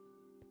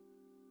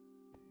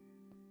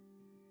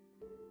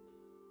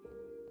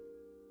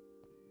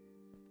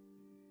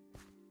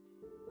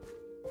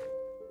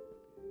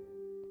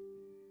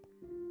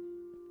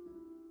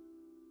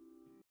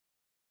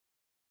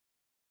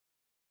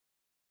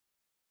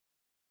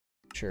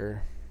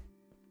 Sure.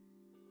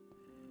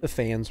 The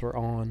fans were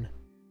on.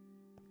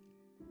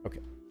 Okay.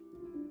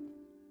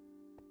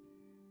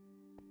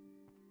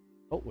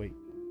 Oh, wait.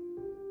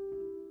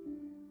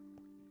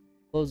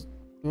 Close.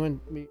 You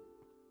want me?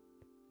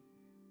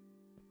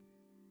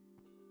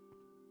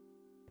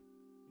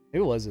 It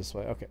was this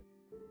way. Okay.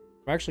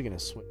 I'm actually going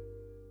to switch.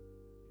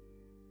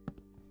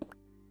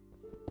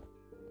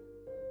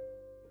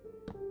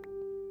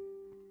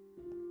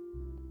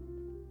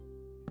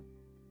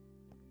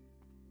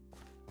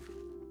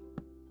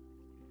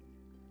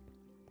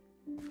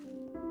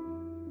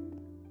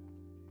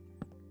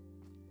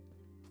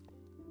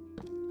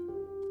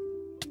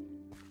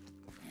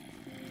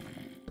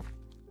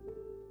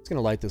 Gonna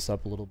light this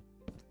up a little.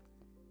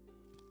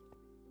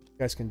 You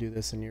guys can do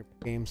this in your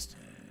games.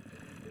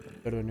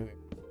 Go to a new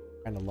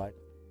kind of light.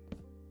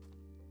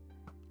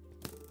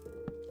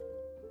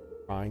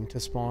 Trying to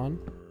spawn.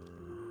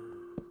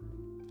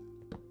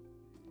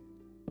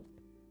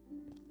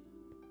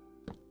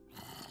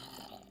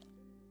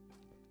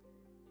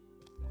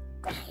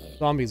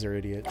 Zombies are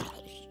idiots.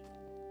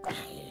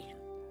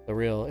 The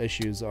real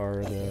issues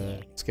are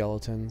the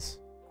skeletons.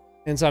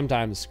 And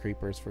sometimes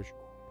creepers for sure.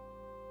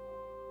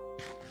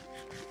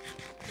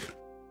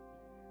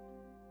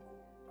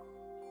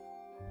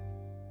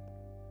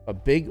 A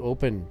big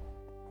open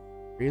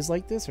areas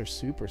like this are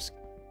super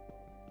scary.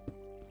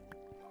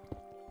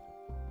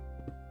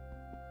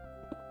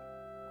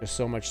 There's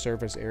so much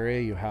surface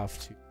area you have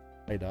to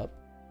light up.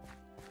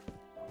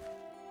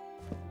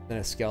 Then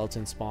a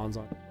skeleton spawns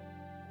on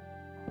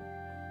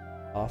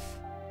off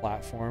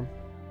platform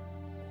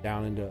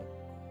down into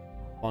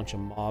a bunch of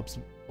mobs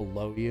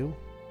below you.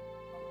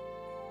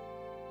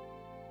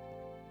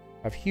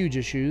 Have huge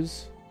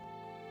issues.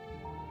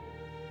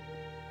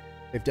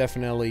 They've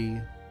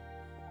definitely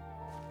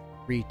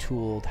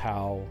retooled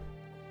how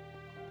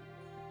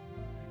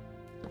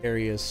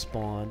areas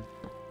spawn.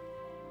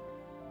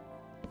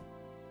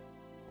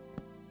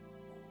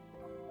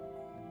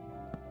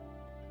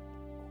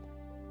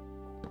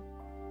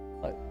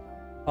 But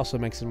also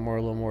makes it a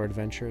little more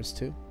adventurous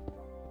too.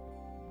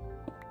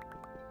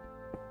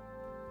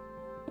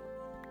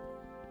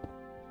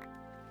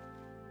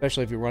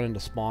 Especially if you run into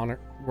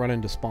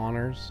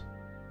spawners.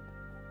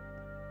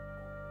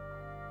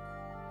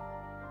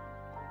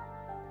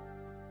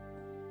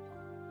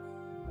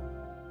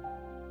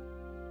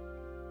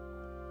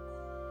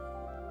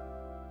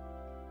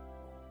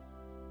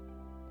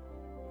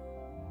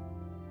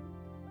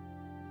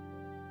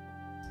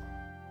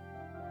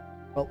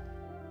 Well,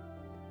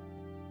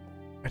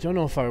 I don't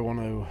know if I want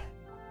to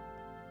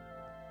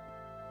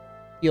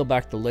peel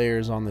back the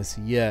layers on this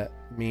yet,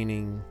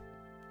 meaning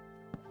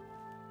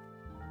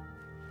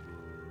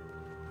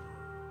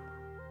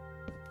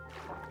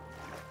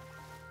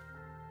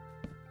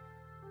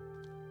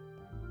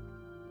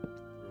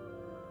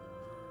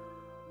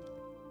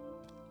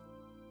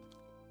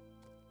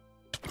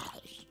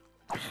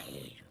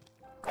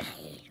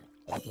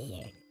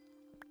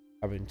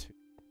having to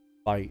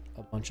fight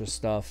a bunch of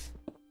stuff.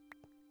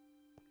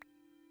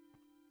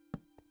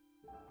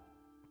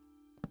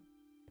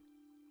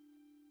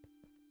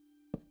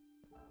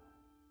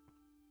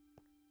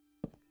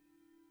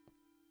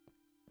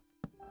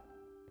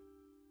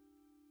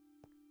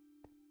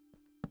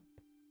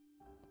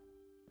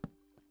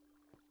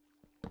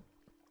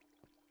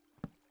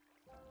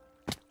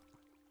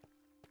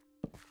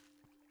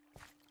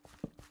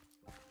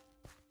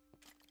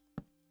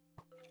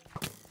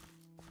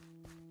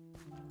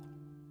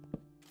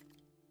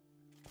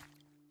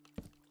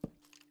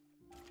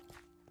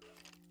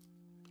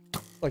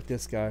 Like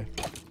this guy.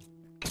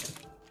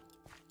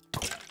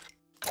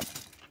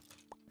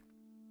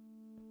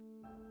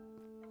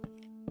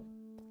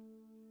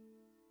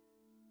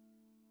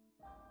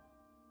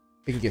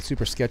 It can get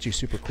super sketchy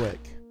super quick.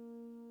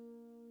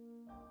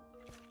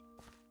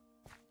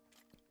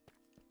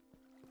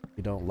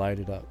 You don't light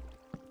it up.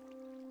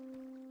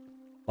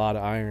 A lot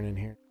of iron in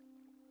here.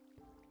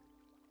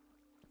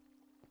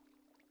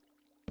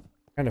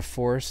 Kind of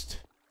forced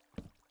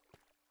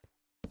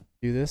to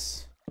do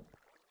this.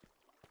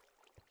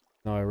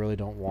 No, I really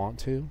don't want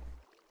to.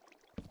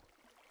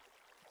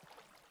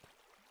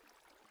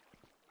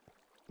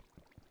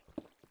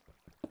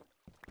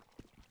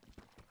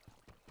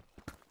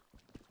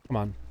 Come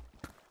on.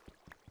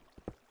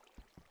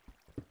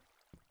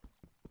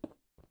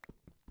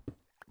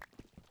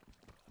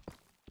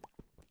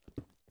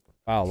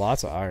 Wow,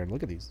 lots of iron.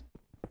 Look at these.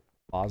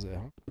 Closet,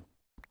 huh?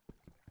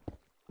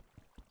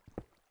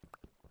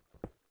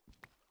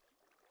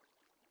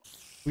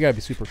 We gotta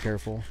be super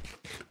careful.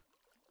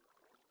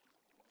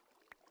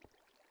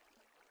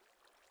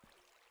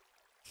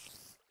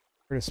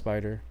 Heard a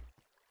spider.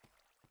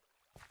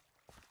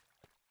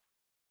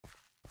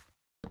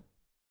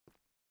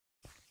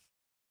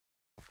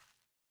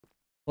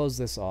 Close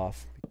this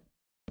off.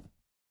 I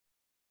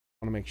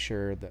want to make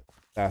sure that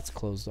that's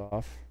closed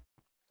off.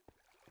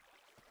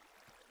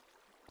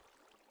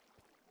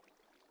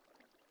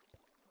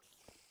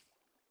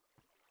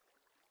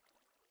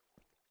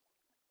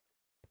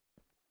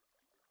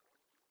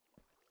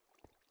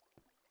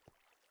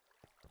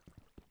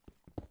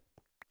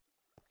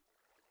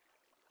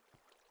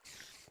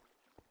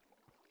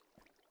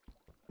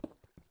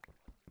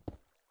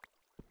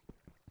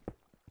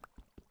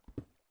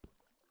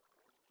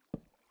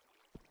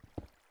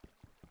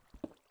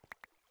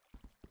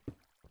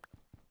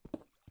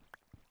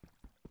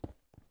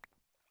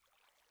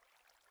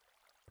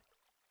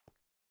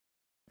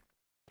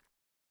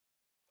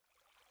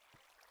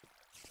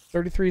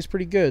 $33 is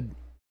pretty good.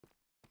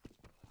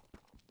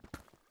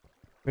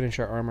 Finish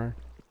our armor.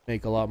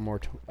 Make a lot more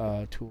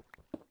tools.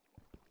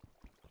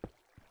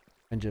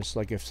 And just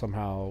like if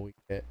somehow we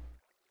get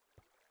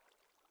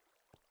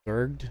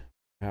zerged,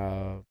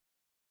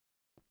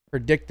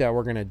 predict that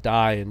we're gonna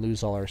die and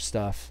lose all our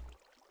stuff.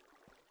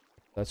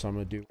 That's what I'm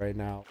gonna do right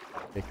now.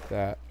 Predict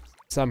that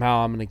somehow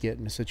I'm gonna get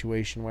in a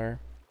situation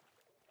where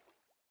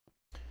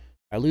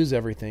I lose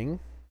everything.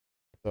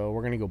 So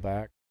we're gonna go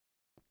back.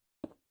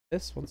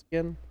 This once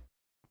again.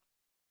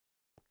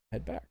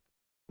 Head back.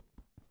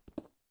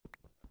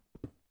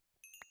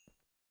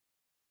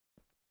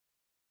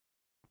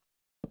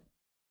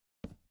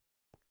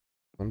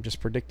 I'm just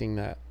predicting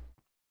that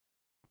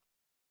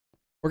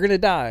we're gonna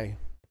die.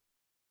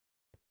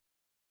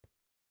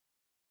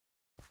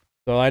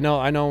 So I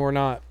know we're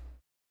not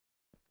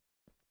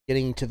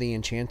getting to the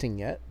enchanting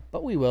yet,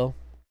 but we will.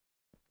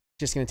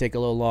 Just gonna take a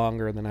little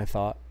longer than I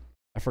thought.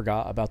 I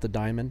forgot about the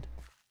diamond.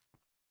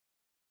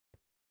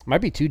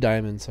 Might be 2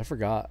 diamonds. I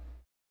forgot.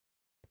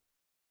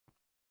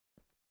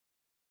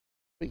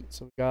 Wait,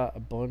 so we got a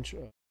bunch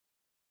of.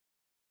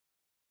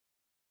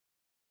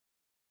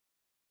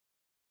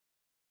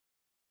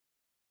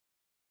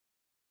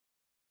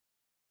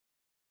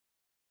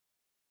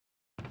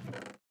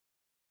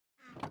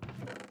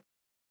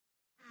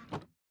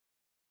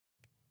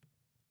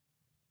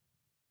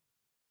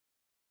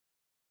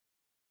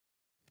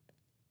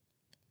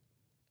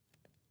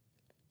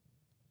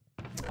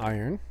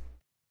 Iron.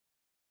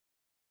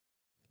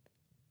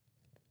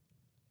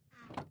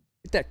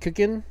 Get that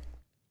cooking.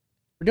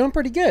 We're doing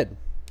pretty good.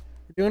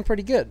 We're doing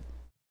pretty good.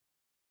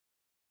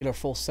 Get a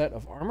full set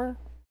of armor.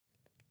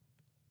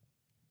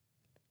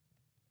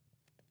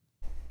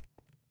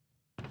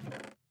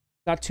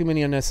 Not too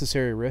many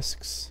unnecessary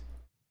risks.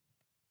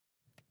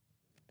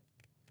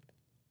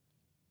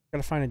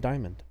 Gotta find a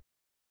diamond.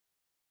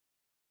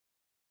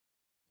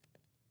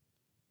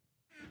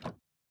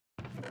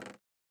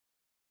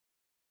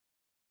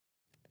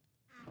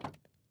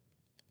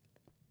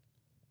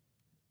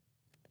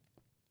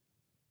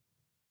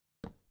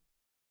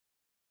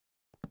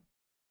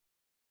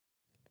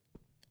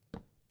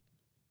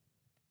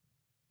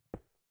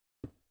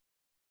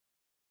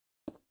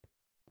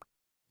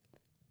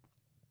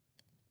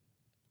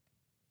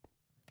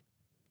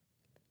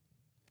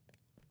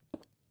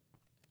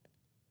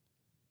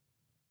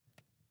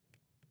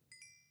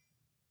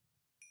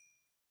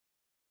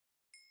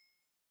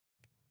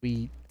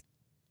 Sweet.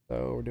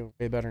 So we're doing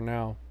way better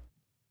now.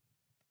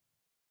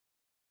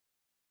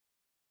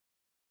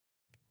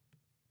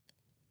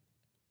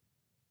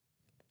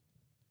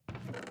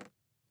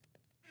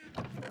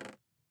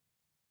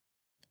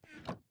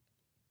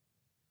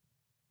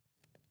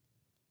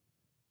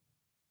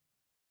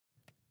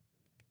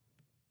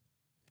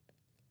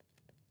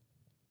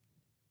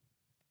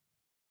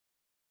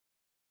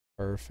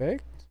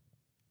 Perfect.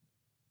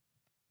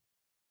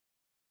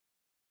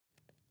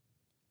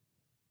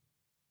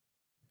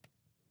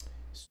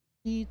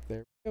 Sweet.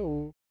 There we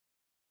go.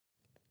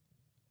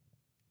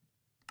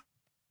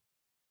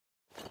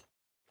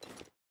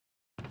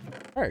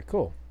 All right,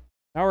 cool.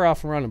 Now we're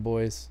off and running,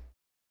 boys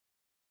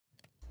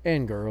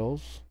and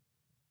girls.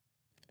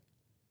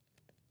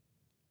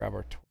 Grab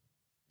our.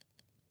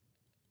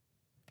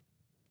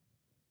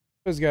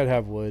 Always gotta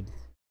have wood.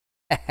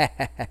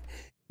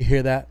 You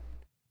hear that?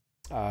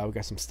 We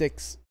got some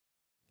sticks.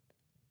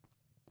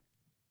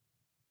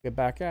 Get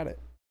back at it.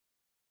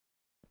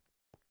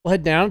 We'll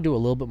head down, do a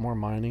little bit more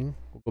mining.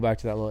 We'll go back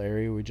to that little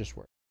area we just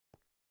were.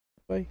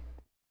 Bye.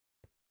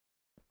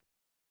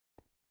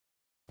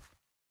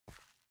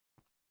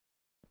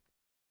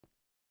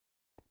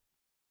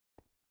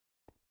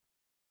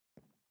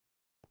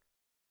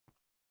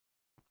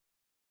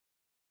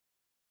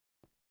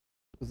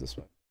 Goes this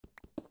way.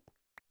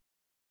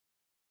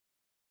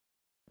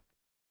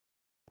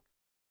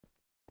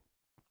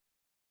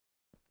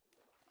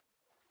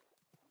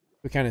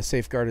 We kind of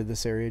safeguarded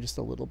this area just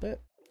a little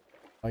bit.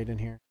 Light in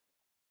here.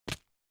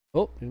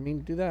 Oh, didn't mean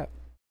to do that.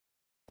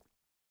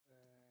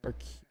 Or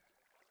keep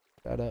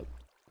that up.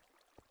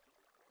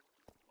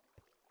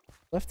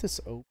 Left this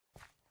open.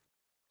 I'm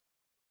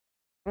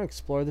gonna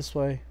explore this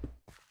way.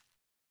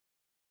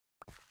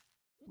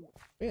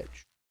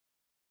 Bitch.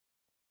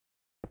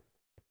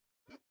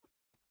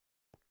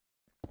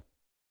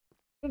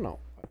 I don't know.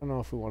 I don't know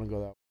if we want to go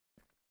that way.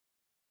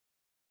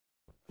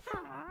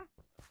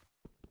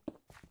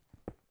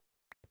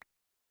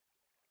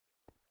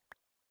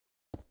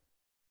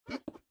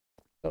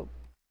 So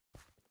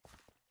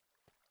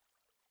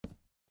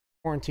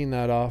quarantine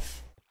that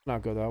off.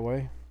 Not go that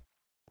way.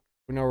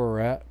 We know where we're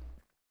at.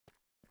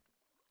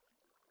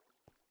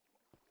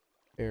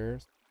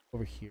 Stairs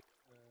over here.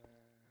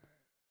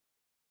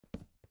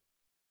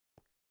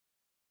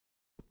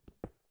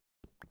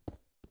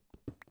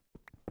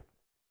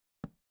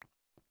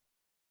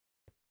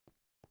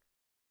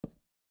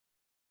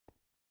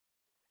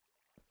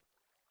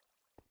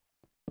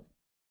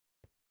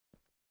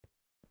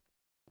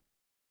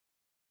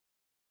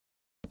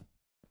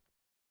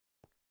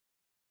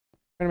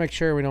 Trying to make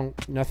sure we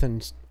don't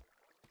nothing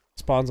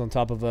spawns on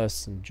top of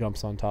us and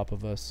jumps on top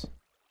of us.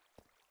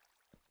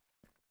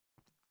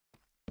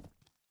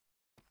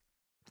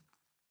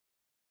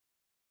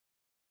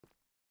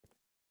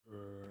 I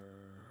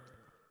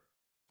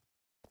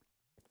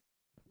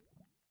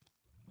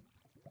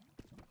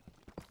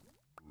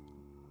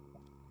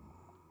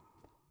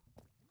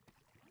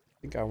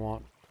think I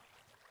want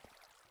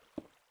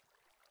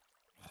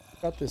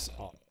got this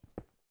off.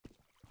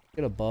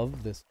 Get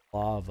above this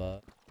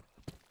lava.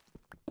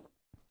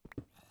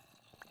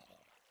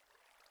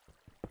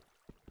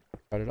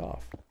 Cut it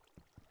off.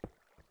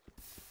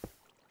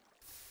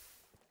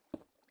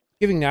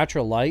 Giving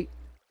natural light,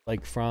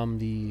 like from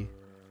the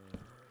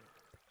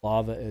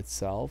lava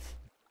itself.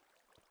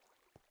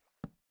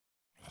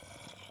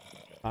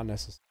 Not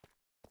necessary.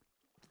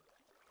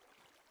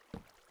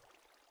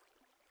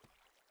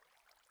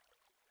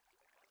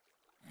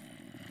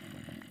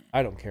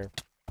 I don't care.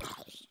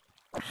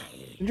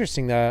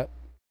 Interesting that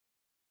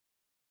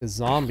the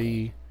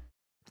zombie,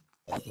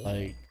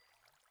 like,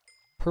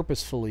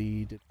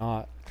 purposefully did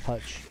not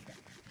touch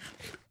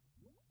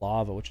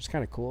lava, which is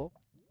kind of cool.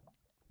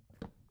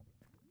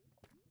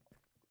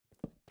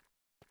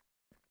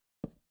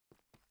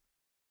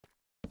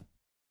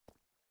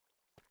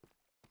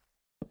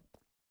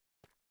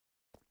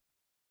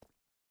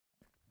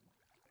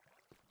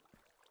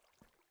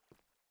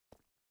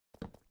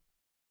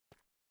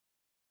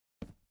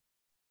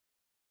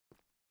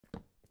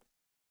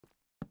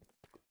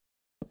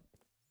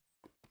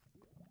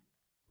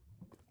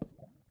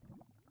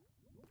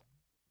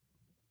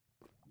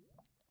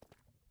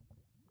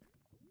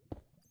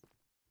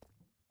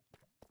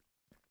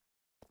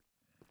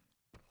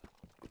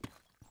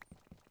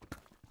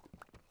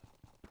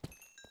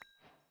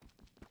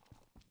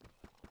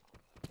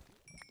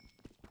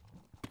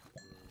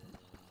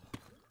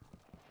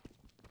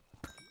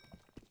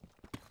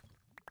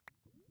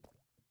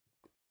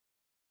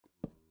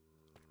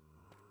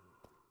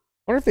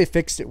 I wonder if they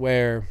fixed it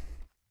where,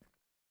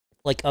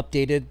 like,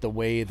 updated the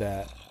way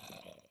that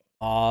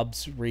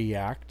mobs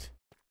react.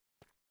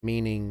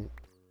 Meaning,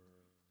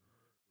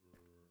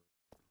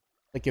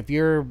 like, if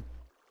you're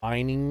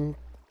mining,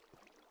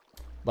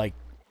 like,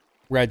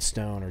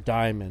 redstone or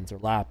diamonds or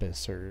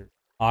lapis or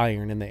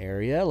iron in the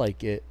area,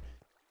 like,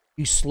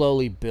 you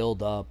slowly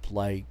build up,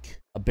 like,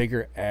 a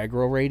bigger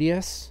aggro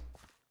radius.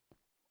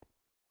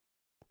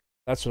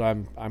 That's what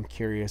I'm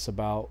curious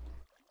about.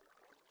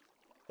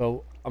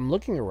 So I'm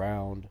looking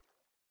around.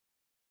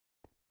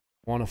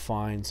 Want to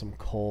find some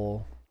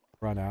coal.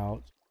 Run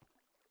out.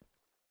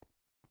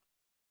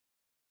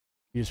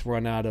 You just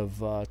run out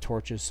of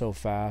torches so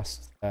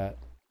fast that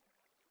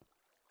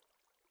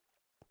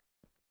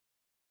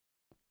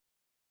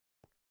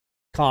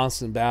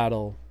constant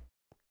battle.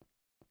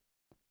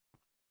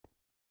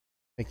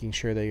 Making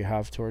sure that you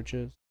have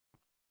torches.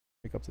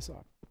 Pick up this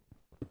ox.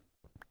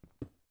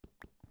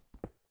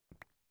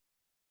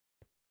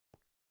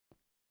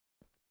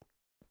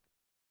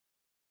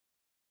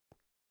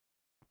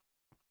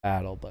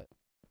 Battle, but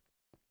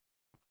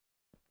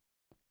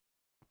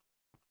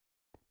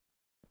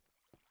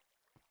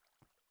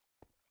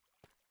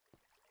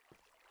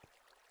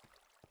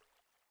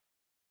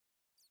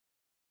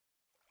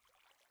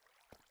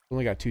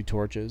only got 2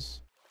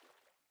 torches.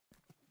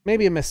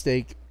 Maybe a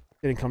mistake.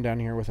 Didn't come down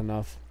here with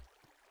enough.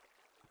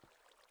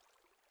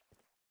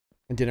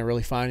 And didn't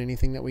really find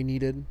anything that we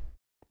needed.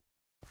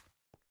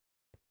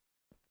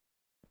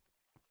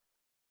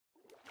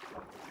 Too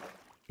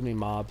many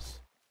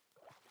mobs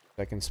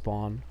that can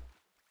spawn.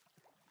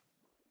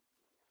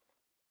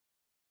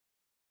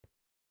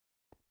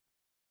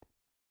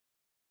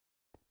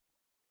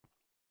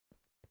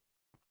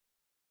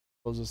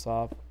 Close this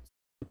off.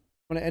 I'm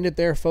going to end it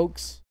there,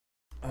 folks.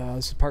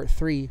 This is part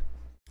 3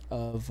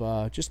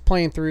 of just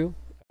playing through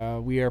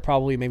We are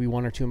probably maybe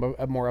 1 or 2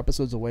 more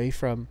episodes away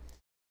from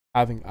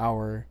having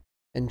our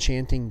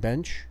enchanting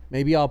bench.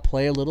 Maybe I'll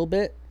play a little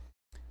bit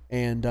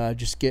and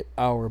just get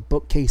our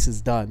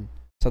bookcases done.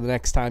 So the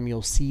next time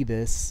you'll see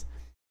this,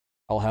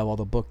 I'll have all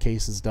the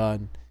bookcases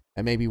done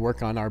and maybe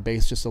work on our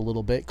base just a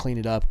little bit, clean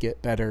it up,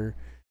 get better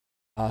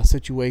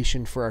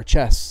situation for our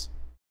chests.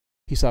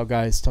 Peace out,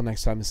 guys. Till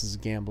next time, this is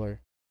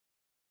Gambler.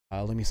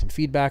 Leave me some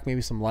feedback,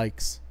 maybe some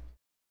likes.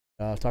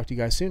 Talk to you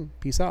guys soon.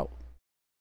 Peace out.